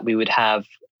was that we would have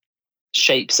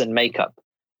shapes and makeup.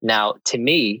 Now, to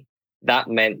me, that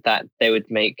meant that they would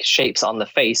make shapes on the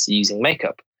face using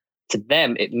makeup. To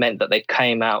them, it meant that they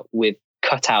came out with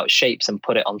cut out shapes and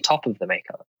put it on top of the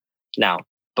makeup. Now,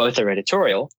 both are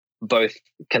editorial, both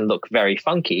can look very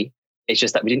funky. It's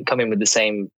just that we didn't come in with the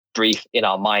same brief in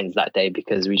our minds that day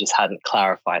because we just hadn't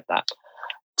clarified that.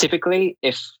 Typically,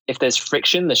 if there's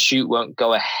friction, the shoot won't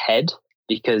go ahead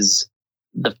because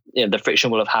the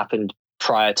friction will have happened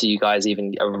prior to you guys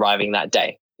even arriving that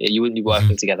day. You wouldn't be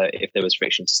working together if there was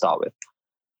friction to start with.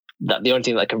 That the only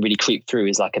thing that can really creep through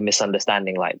is like a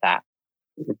misunderstanding like that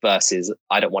versus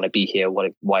I don't want to be here.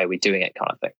 Why are we doing it kind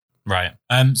of thing. Right.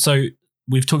 So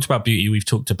we've talked about beauty. We've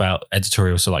talked about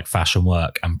editorial, so like fashion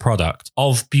work and product.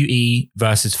 Of beauty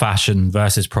versus fashion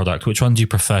versus product, which one do you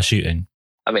prefer shooting?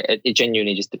 I mean, it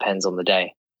genuinely just depends on the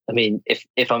day. I mean, if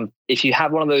you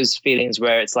have one of those feelings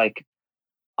where it's like,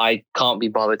 I can't be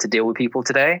bothered to deal with people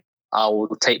today, I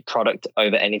will take product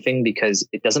over anything because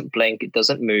it doesn't blink, it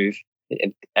doesn't move,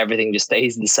 everything just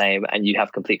stays the same and you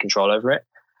have complete control over it.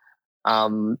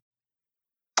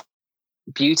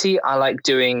 Beauty, I like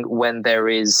doing when there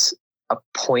is a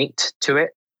point to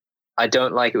it. I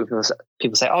don't like it when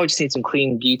people say, oh, I just need some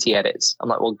clean beauty edits. I'm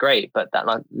like, well, great, but that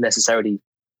not necessarily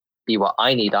be what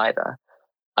I need either.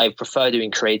 I prefer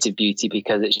doing creative beauty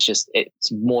because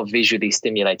it's more visually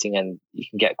stimulating and you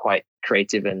can get quite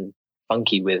creative and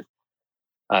funky with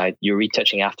your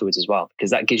retouching afterwards as well,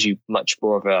 because that gives you much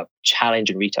more of a challenge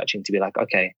in retouching to be like,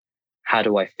 okay, how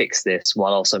do I fix this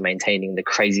while also maintaining the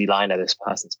crazy liner this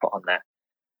person's put on there?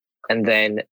 And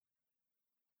then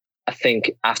I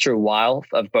think after a while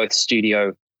of both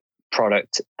studio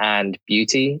product and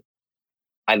beauty,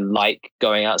 I like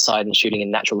going outside and shooting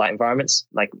in natural light environments.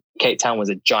 Like Cape Town was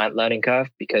a giant learning curve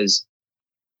because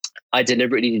I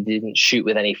deliberately didn't shoot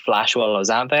with any flash while I was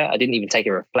out there. I didn't even take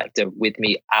a reflector with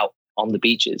me out on the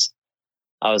beaches.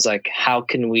 I was like, how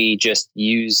can we just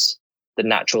use the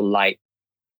natural light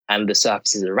and the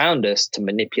surfaces around us to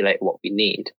manipulate what we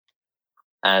need?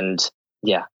 And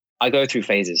yeah, I go through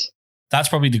phases. That's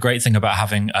probably the great thing about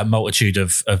having a multitude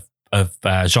of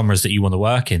genres that you want to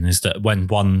work in, is that when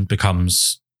one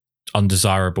becomes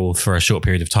undesirable for a short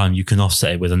period of time, you can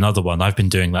offset it with another one. I've been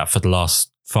doing that for the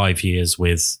last 5 years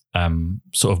with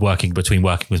sort of working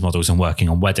with models and working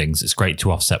on weddings. It's great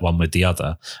to offset one with the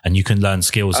other, and you can learn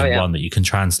skills in one that you can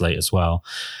translate as well.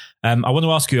 I want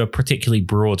to ask you a particularly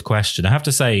broad question. I have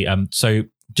to say, so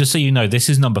just so you know, this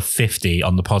is number 50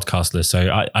 on the podcast list.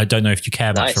 So I don't know if you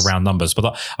care much for round numbers,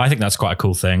 but I think that's quite a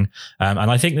cool thing. And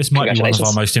I think this might be one of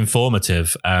our most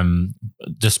informative,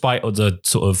 despite the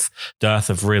sort of dearth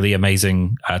of really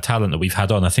amazing talent that we've had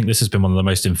on. I think this has been one of the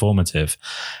most informative.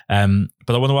 But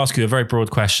I want to ask you a very broad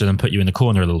question and put you in the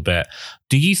corner a little bit.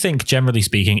 Do you think, generally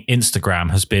speaking, Instagram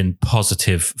has been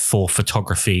positive for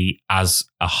photography as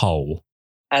a whole?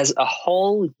 As a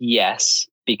whole, yes,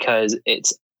 because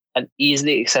it's an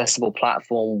easily accessible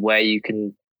platform where you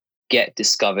can get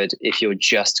discovered if you're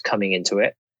just coming into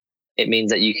it. It means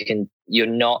that you're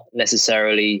not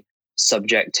necessarily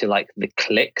subject to like the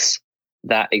clicks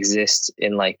that exist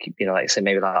in like say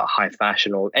maybe like high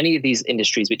fashion or any of these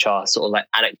industries which are sort of like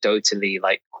anecdotally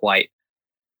like quite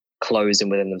closed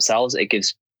and within themselves.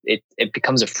 It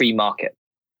becomes a free market.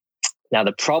 Now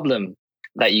the problem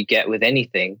that you get with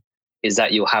anything is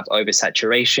that you'll have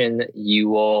oversaturation. You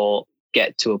will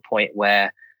get to a point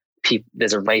where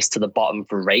there's a race to the bottom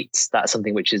for rates. That's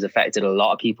something which has affected a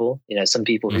lot of people. Some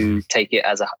people who take it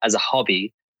as a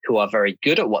hobby, who are very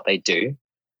good at what they do,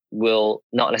 will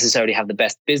not necessarily have the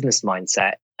best business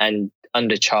mindset and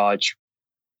undercharge,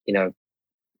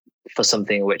 for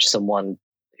something which someone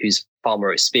who's far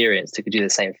more experienced who could do the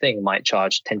same thing might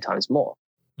charge 10 times more.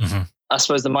 Mm-hmm. I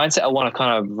suppose the mindset I want to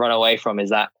kind of run away from is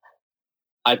that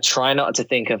I try not to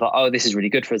think of, oh, this is really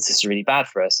good for us, this is really bad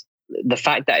for us. The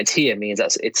fact that it's here means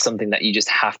that it's something that you just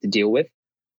have to deal with,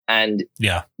 and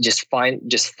just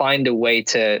find a way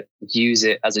to use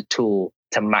it as a tool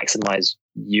to maximize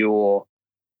your,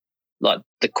 like,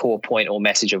 the core point or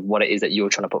message of what it is that you're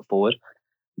trying to put forward.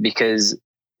 Because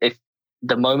if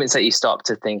the moments that you stop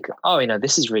to think, oh,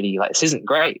 this is really, like, this isn't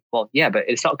great. Well, yeah, but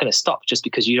it's not going to stop just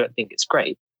because you don't think it's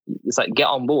great. It's like, get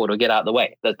on board or get out of the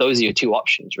way. Those are your two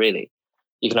options, really.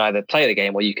 You can either play the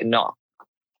game or you cannot.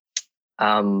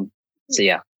 So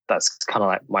yeah, that's kind of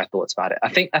like my thoughts about it. I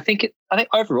think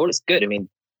overall it's good. I mean,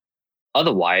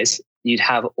 otherwise you'd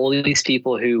have all these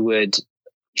people who would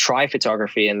try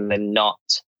photography and then not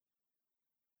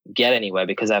get anywhere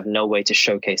because they have no way to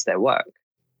showcase their work.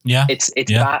 Yeah,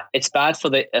 bad. It's bad for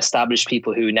the established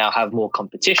people who now have more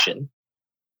competition.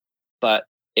 But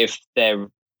if they're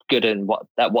good in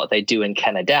what they do and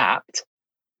can adapt,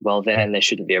 well, then there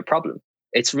shouldn't be a problem.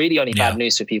 It's really only bad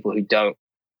news for people who don't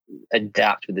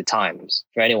adapt with the times.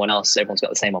 For anyone else, everyone's got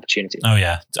the same opportunity. Oh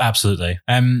yeah, absolutely.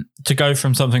 To go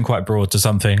from something quite broad to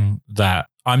something that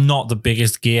I'm not the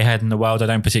biggest gearhead in the world. I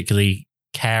don't particularly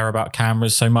care about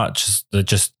cameras so much.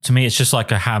 To me, it's just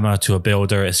like a hammer to a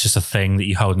builder. It's just a thing that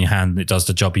you hold in your hand and it does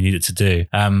the job you need it to do.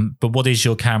 But what is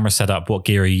your camera setup? What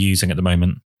gear are you using at the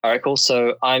moment? All right, cool.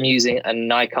 So I'm using a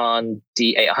Nikon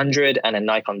D800 and a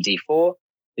Nikon D4.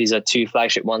 These are two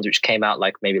flagship ones which came out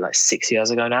maybe 6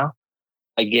 years ago now.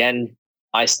 Again,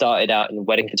 I started out in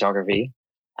wedding photography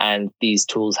and these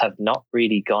tools have not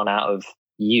really gone out of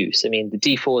use. I mean, the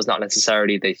D4 is not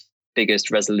necessarily the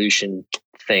biggest resolution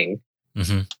thing.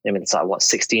 Mm-hmm. I mean, it's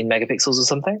 16 megapixels or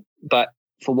something. But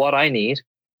for what I need,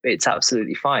 it's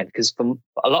absolutely fine because for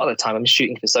a lot of the time I'm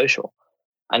shooting for social.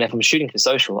 And if I'm shooting for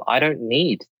social, I don't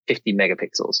need 50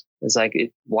 megapixels. It's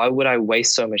why would I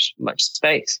waste so much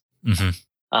space?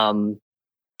 Mm-hmm.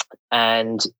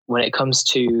 And when it comes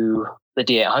to the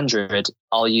D800,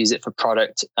 I'll use it for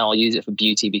product and I'll use it for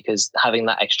beauty because having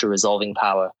that extra resolving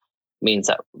power means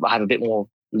that I have a bit more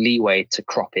leeway to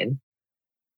crop in.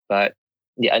 But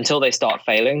yeah, until they start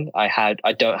failing, I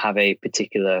don't have a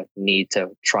particular need to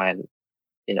try and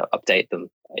update them.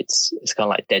 It's kind of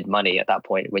like dead money at that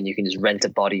point when you can just rent a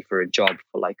body for a job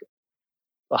for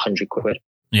 £100.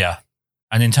 Yeah.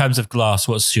 And in terms of glass,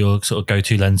 what's your sort of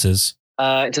go-to lenses?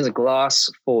 In terms of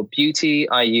glass for beauty,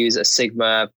 I use a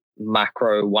Sigma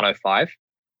Macro 105.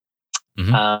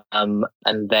 Mm-hmm.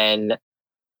 And then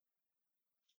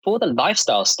for the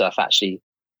lifestyle stuff, actually,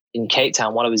 in Cape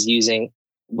Town, what I was using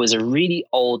was a really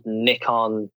old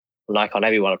Nikon,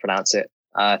 however you want to pronounce it,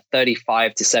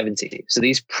 35 to 70. So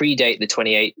these predate the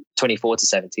 24 to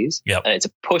 70s. Yep. And it's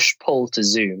a push-pull to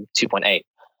zoom 2.8.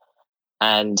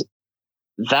 And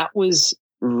that was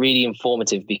really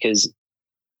informative because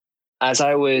as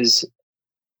I was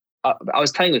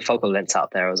playing with focal lengths out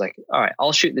there. I was like, all right,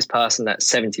 I'll shoot this person at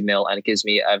 70 mil and it gives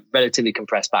me a relatively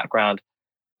compressed background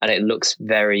and it looks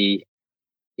very,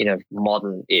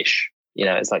 modern-ish.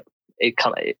 It's like,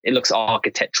 it looks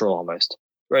architectural almost.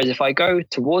 Whereas if I go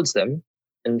towards them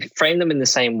and frame them in the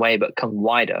same way but come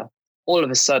wider, all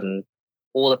of a sudden,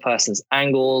 all the person's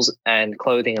angles and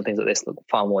clothing and things like this look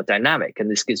far more dynamic. And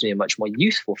this gives me a much more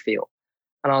youthful feel.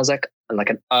 And I was like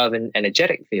an urban,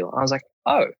 energetic feel. And I was like,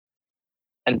 oh.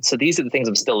 And so these are the things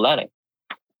I'm still learning.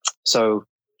 So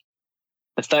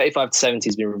the 35 to 70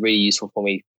 has been really useful for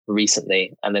me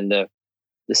recently. And then the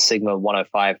Sigma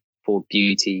 105 for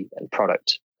beauty and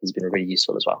product has been really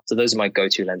useful as well. So those are my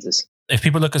go-to lenses. If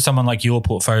people look at someone like your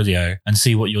portfolio and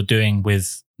see what you're doing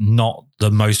with not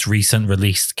the most recent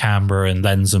released camera and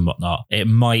lens and whatnot,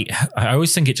 I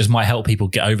always think it just might help people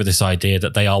get over this idea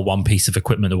that they are one piece of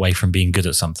equipment away from being good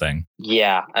at something.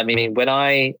 Yeah. I mean, when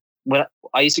I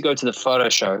used to go to the photo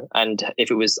show, and if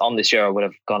it was on this year, I would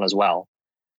have gone as well.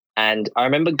 And I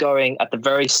remember going at the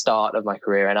very start of my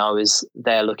career and I was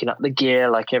there looking at the gear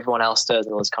like everyone else does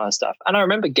and all this kind of stuff. And I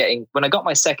remember when I got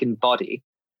my second body,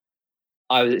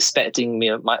 I was expecting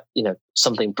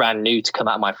something brand new to come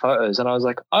out of my photos. And I was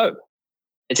like, oh,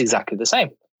 it's exactly the same.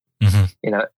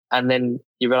 Mm-hmm. And then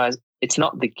you realize it's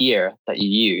not the gear that you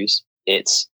use,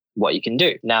 it's what you can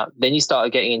do. Now, then you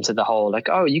start getting into the whole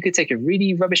you could take a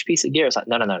really rubbish piece of gear. It's like,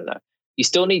 no. You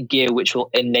still need gear which will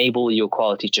enable your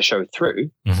quality to show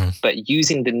through. Mm-hmm. But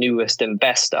using the newest and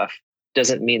best stuff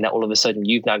doesn't mean that all of a sudden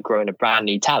you've now grown a brand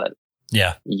new talent.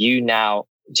 Yeah. You now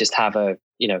just have a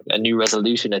a new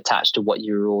resolution attached to what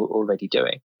you're already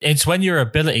doing. It's when your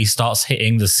ability starts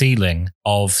hitting the ceiling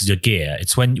of your gear.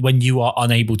 It's when you are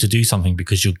unable to do something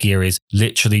because your gear is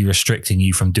literally restricting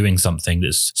you from doing something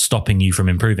that's stopping you from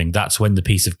improving. That's when the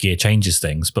piece of gear changes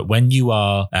things. But when you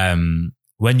are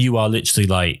literally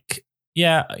like,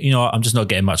 yeah, I'm just not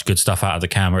getting much good stuff out of the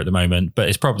camera at the moment, but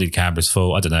it's probably the camera's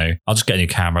fault. I don't know. I'll just get a new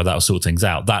camera. That'll sort things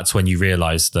out. That's when you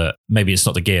realize that maybe it's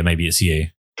not the gear, maybe it's you.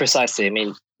 Precisely. I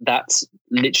mean, that's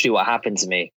literally what happened to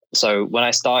me. So when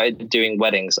I started doing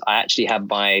weddings, I actually had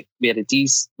we had a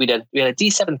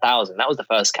D7000. That was the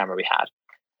first camera we had.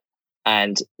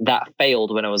 And that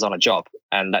failed when I was on a job.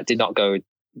 And that did not go.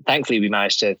 Thankfully, we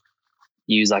managed to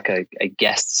use like a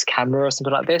guest's camera or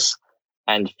something like this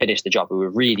and finish the job. We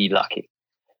were really lucky.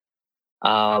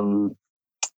 But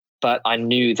I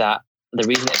knew that the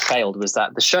reason it failed was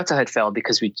that the shutter had failed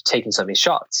because we'd taken so many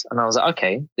shots. And I was like,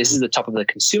 okay, this is the top of the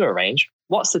consumer range.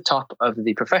 What's the top of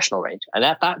the professional range? And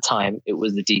at that time, it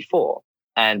was the D4.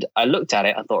 And I looked at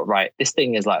it, I thought, right, this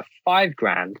thing is like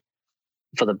 $5,000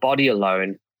 for the body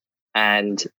alone.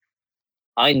 And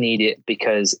I need it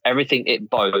because everything it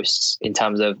boasts in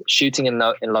terms of shooting in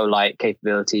low light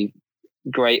capability,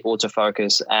 great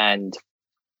autofocus, and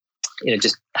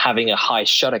just having a high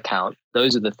shutter count.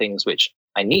 Those are the things which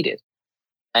I needed.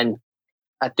 And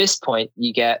at this point,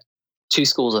 you get two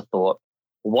schools of thought,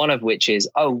 one of which is,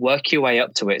 work your way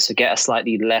up to it. So get a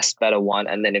slightly less better one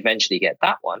and then eventually get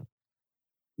that one.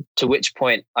 To which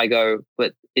point I go,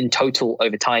 but in total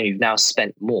over time, you've now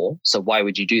spent more. So why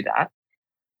would you do that?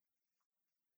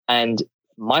 And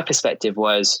my perspective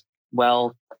was,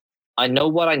 well, I know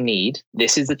what I need.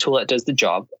 This is the tool that does the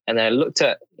job. And then I looked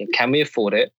at, can we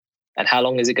afford it? And how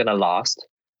long is it going to last?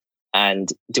 And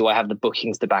do I have the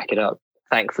bookings to back it up?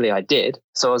 Thankfully, I did.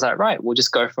 So I was like, right, we'll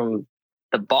just go from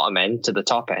the bottom end to the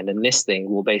top end. And this thing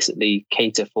will basically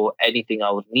cater for anything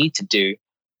I would need to do.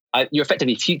 You're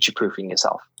effectively future-proofing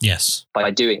yourself. Yes.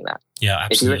 By doing that. Yeah,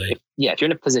 absolutely. If you're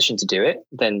in a position to do it,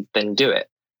 then do it.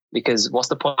 Because what's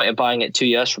the point of buying it 2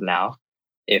 years from now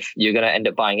if you're going to end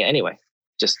up buying it anyway?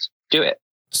 Just do it.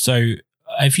 So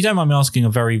if you don't mind me asking a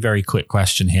very, very quick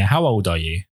question here, how old are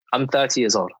you? I'm 30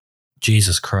 years old.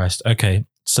 Jesus Christ. Okay.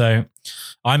 So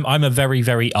I'm a very,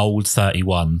 very old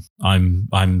 31.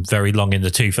 I'm very long in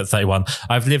the tooth at 31.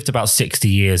 I've lived about 60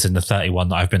 years in the 31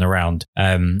 that I've been around.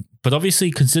 But obviously,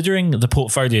 considering the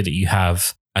portfolio that you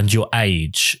have and your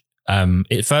age,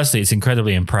 firstly, it's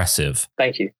incredibly impressive.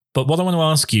 Thank you. But what I want to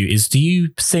ask you is, do you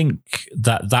think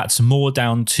that that's more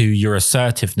down to your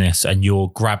assertiveness and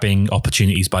your grabbing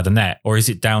opportunities by the net, or is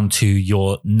it down to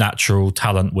your natural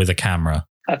talent with a camera?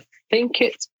 I think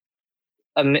it's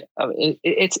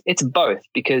both,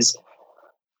 because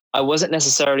I wasn't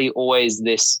necessarily always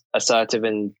this assertive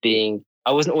and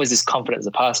I wasn't always this confident as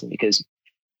a person because,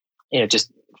 just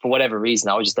for whatever reason,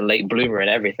 I was just a late bloomer in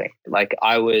everything. Like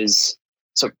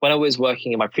so when I was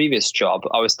working in my previous job,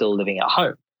 I was still living at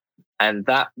home. And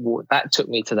that took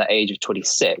me to the age of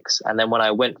 26. And then when I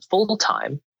went full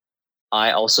time, I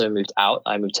also moved out.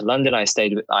 I moved to London. I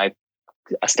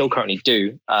still currently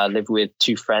do live with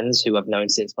two friends who I've known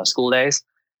since my school days.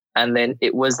 And then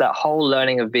it was that whole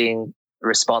learning of being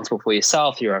responsible for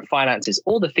yourself, your own finances,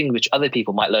 all the things which other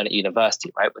people might learn at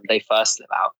university, right? When they first live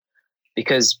out,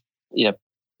 because,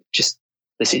 just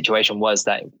the situation was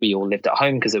that we all lived at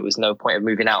home because there was no point of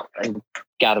moving out, and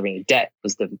gathering debt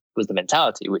was the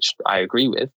mentality, which I agree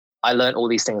with. I learned all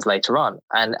these things later on.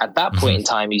 And at that point in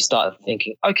time, you start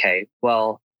thinking, okay,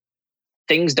 well,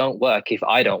 things don't work if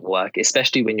I don't work,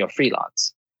 especially when you're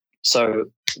freelance. So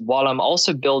while I'm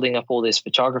also building up all this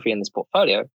photography in this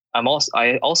portfolio,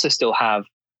 I also still have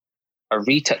a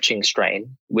retouching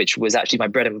strain, which was actually my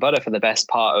bread and butter for the best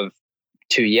part of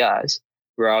 2 years,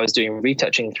 where I was doing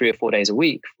retouching 3 or 4 days a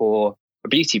week for a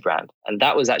beauty brand. And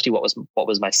that was actually what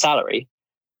was my salary.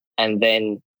 And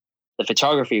then the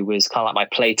photography was kind of like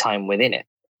my playtime within it.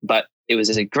 But it was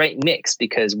a great mix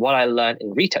because what I learned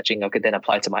in retouching, I could then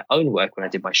apply to my own work when I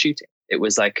did my shooting. It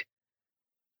was like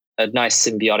a nice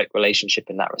symbiotic relationship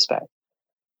in that respect.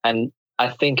 And I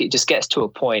think it just gets to a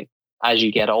point as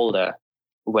you get older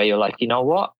where you're like, you know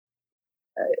what?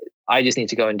 I just need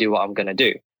to go and do what I'm going to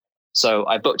do. So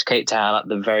I booked Cape Town at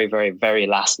the very, very, very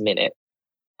last minute.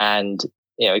 And,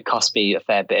 it cost me a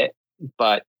fair bit,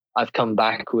 but I've come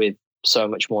back with so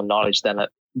much more knowledge than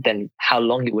how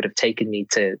long it would have taken me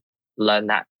to learn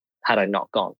that had I not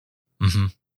gone. Mm-hmm.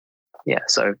 Yeah.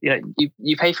 So,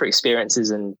 you pay for experiences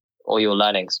and all your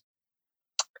learnings.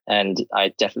 And I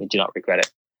definitely do not regret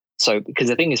it. So, because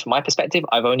the thing is, from my perspective,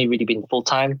 I've only really been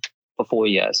full-time for 4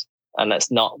 years, and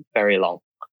that's not very long.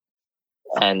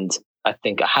 And I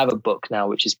think I have a book now,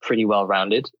 which is pretty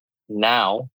well-rounded.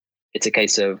 Now it's a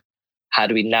case of how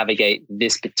do we navigate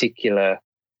this particular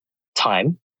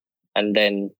time, and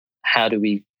then how do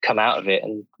we come out of it,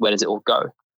 and where does it all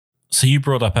go? So you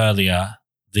brought up earlier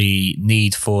the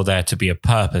need for there to be a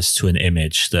purpose to an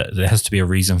image, that there has to be a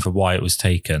reason for why it was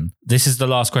taken. This is the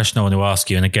last question I want to ask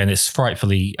you. And again, it's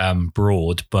frightfully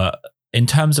broad, but in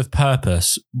terms of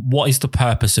purpose, what is the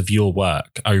purpose of your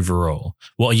work overall?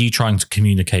 What are you trying to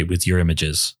communicate with your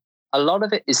images? A lot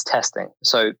of it is testing.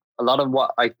 So a lot of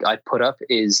what I put up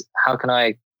is how can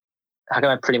I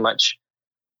pretty much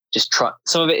just try.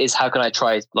 Some of it is how can I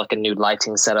try like a new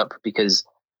lighting setup, because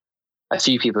a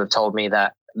few people have told me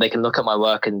that they can look at my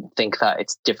work and think that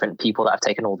it's different people that have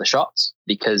taken all the shots,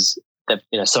 because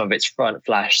some of it's front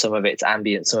flash, some of it's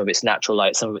ambient, some of it's natural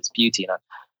light, some of it's beauty.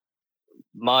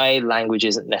 My language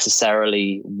isn't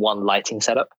necessarily one lighting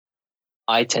setup.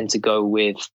 I tend to go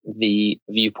with the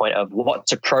viewpoint of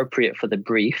what's appropriate for the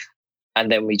brief, and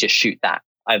then we just shoot that.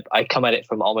 I come at it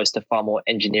from almost a far more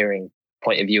engineering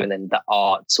point of view, and then the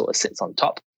art sort of sits on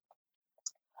top.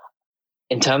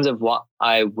 In terms of what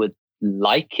I would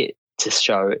like it to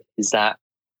show is that,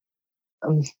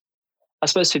 I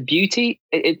suppose for beauty,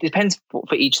 it depends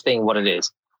for each thing what it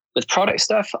is. With product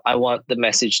stuff, I want the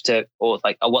message I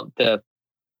want the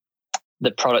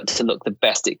product to look the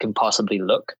best it can possibly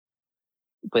look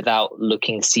without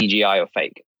looking CGI or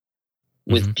fake.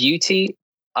 Mm-hmm. With beauty,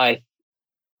 I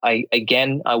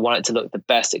want it to look the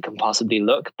best it can possibly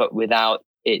look, but without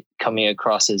it coming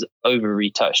across as over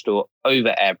retouched or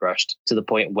over airbrushed to the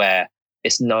point where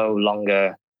it's no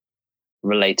longer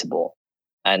relatable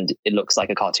and it looks like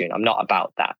a cartoon. I'm not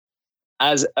about that.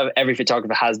 As every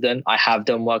photographer has done, I have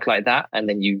done work like that. And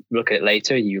then you look at it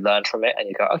later, you learn from it and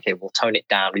you go, okay, we'll tone it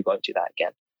down. We won't do that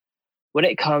again. When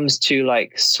it comes to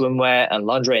like swimwear and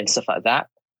lingerie and stuff like that,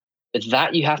 with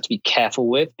that you have to be careful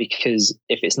with, because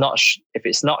if it's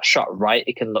not shot right,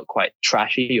 it can look quite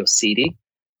trashy or seedy.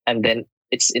 And then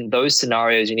it's in those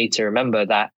scenarios you need to remember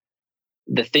that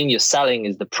the thing you're selling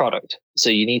is the product. So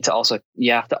you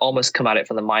have to almost come at it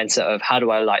from the mindset of how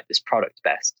do I like this product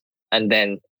best? And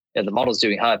then the model's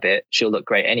doing her bit, she'll look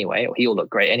great anyway, or he'll look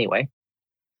great anyway.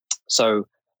 So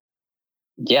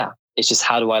yeah, it's just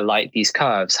how do I light these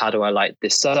curves? How do I light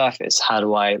this surface? How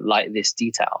do I light this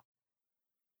detail?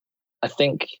 I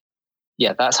think,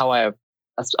 yeah, that's how I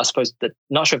suppose that,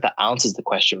 not sure if that answers the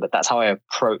question, but that's how I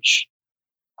approach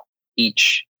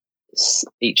each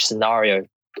scenario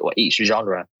or each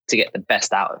genre to get the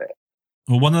best out of it.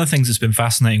 Well, one of the things that's been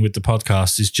fascinating with the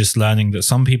podcast is just learning that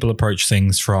some people approach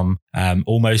things from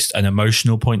almost an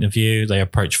emotional point of view. They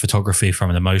approach photography from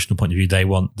an emotional point of view. They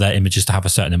want their images to have a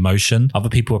certain emotion. Other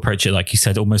people approach it, like you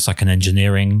said, almost like an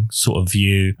engineering sort of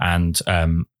view. And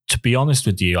to be honest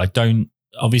with you,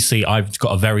 obviously I've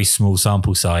got a very small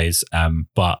sample size,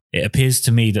 but it appears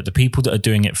to me that the people that are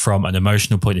doing it from an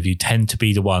emotional point of view tend to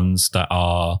be the ones that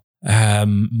are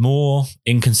more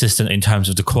inconsistent in terms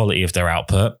of the quality of their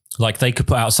output. Like they could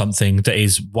put out something that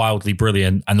is wildly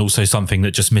brilliant and also something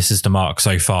that just misses the mark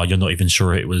so far you're not even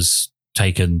sure it was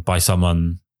taken by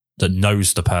someone that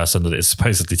knows the person that it's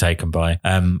supposedly taken by.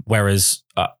 Whereas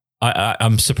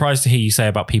I'm surprised to hear you say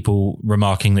about people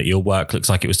remarking that your work looks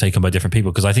like it was taken by different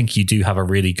people, because I think you do have a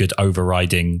really good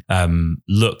overriding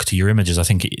look to your images. I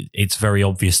think it's very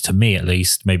obvious to me, at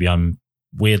least. Maybe I'm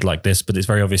weird like this, but it's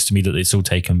very obvious to me that it's all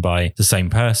taken by the same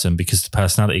person, because the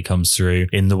personality comes through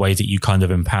in the way that you kind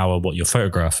of empower what you're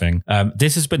photographing.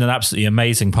 This has been an absolutely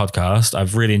amazing podcast.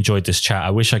 I've really enjoyed this chat.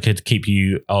 I wish I could keep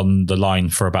you on the line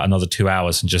for about another 2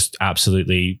 hours and just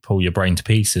absolutely pull your brain to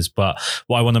pieces. But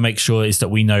what I want to make sure is that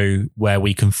we know where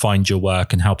we can find your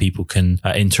work and how people can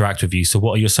interact with you. So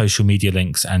what are your social media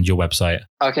links and your website?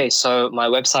 Okay, so my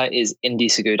website is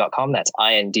indysagoo.com. That's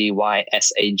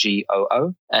INDYSAGOO.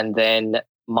 And then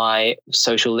my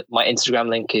Instagram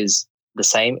link is the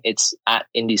same. It's at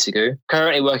Indy Sagoo.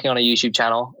 Currently working on a YouTube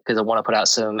channel because I want to put out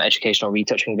some educational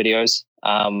retouching videos,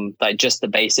 like just the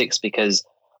basics, because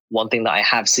one thing that I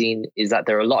have seen is that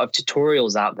there are a lot of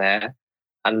tutorials out there,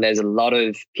 and there's a lot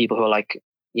of people who are like,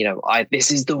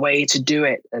 this is the way to do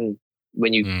it. And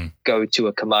when you go to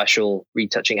a commercial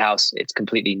retouching house, it's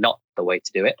completely not the way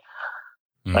to do it.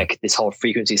 Like this whole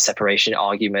frequency separation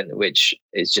argument, which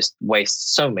is just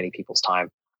wastes so many people's time.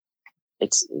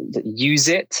 It's use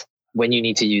it when you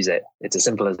need to use it. It's as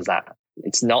simple as that.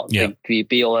 It's not the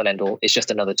be all and end all. It's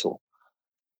just another tool.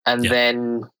 And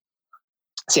then,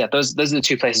 those are the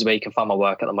two places where you can find my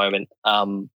work at the moment.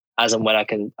 As and when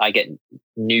I get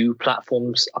new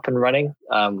platforms up and running,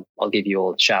 I'll give you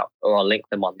all a shout, or I'll link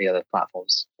them on the other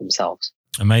platforms themselves.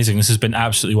 Amazing. This has been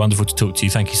absolutely wonderful to talk to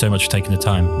you. Thank you so much for taking the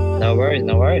time. No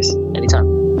worries. Anytime.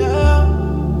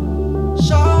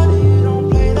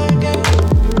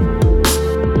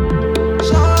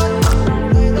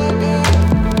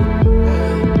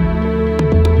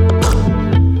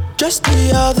 Just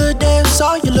the other day,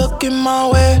 saw you looking my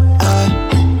way.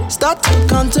 I start to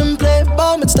contemplate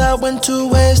moments that went to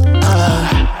waste.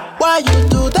 Why you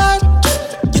do that?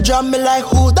 You drop me like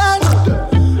who that?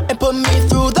 And put me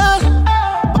through that.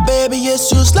 But baby,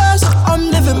 it's useless. I'm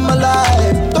living my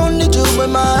life. Don't need you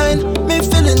in mine. Me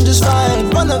feeling just fine.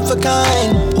 One of a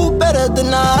kind. Who better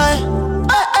than I?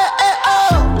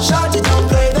 Oh. Shawty, don't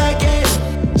play that game.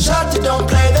 Shawty, don't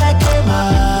play that game.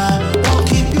 I won't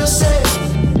keep you safe.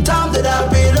 Time that I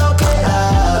relocate.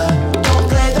 Don't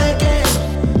play that game.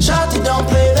 Shawty, don't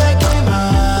play that game.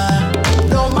 I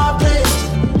know my place.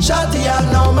 Shawty, I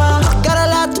know my. Got a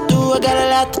lot to do. I got a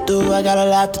lot to do. I got a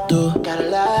lot to do.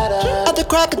 At the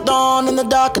crack of dawn in the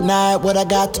dark of night, what I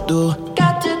got to do?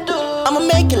 I'ma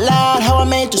make it loud, how I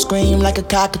made you scream like a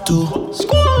cockatoo.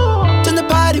 Turn the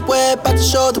party wet, about to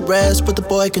show the rest what the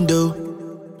boy can do.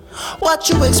 What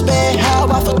you expect, how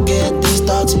I forget these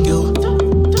thoughts of you.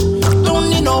 Don't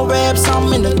need no reps,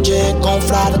 I'm in the jet, gon'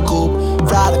 fly the coop,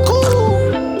 fly the coop.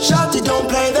 Shawty, don't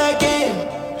play that game.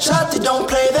 Shawty, don't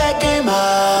play that game.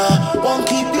 I won't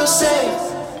keep you safe.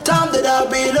 Time that I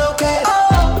relocate.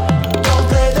 Don't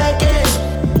play that game.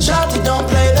 Shawty, don't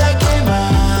play that game.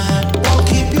 I won't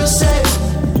keep you safe.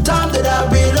 Time that I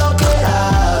relocate.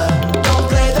 Don't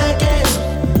play that game.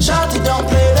 Shawty, don't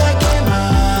play that game. I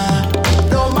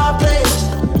know my place.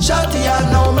 Shawty,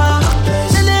 I know my place.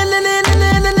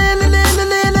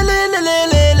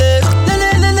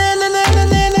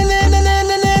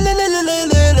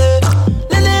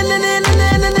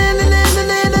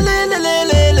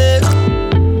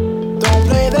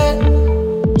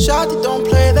 Shawty, don't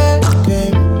play that.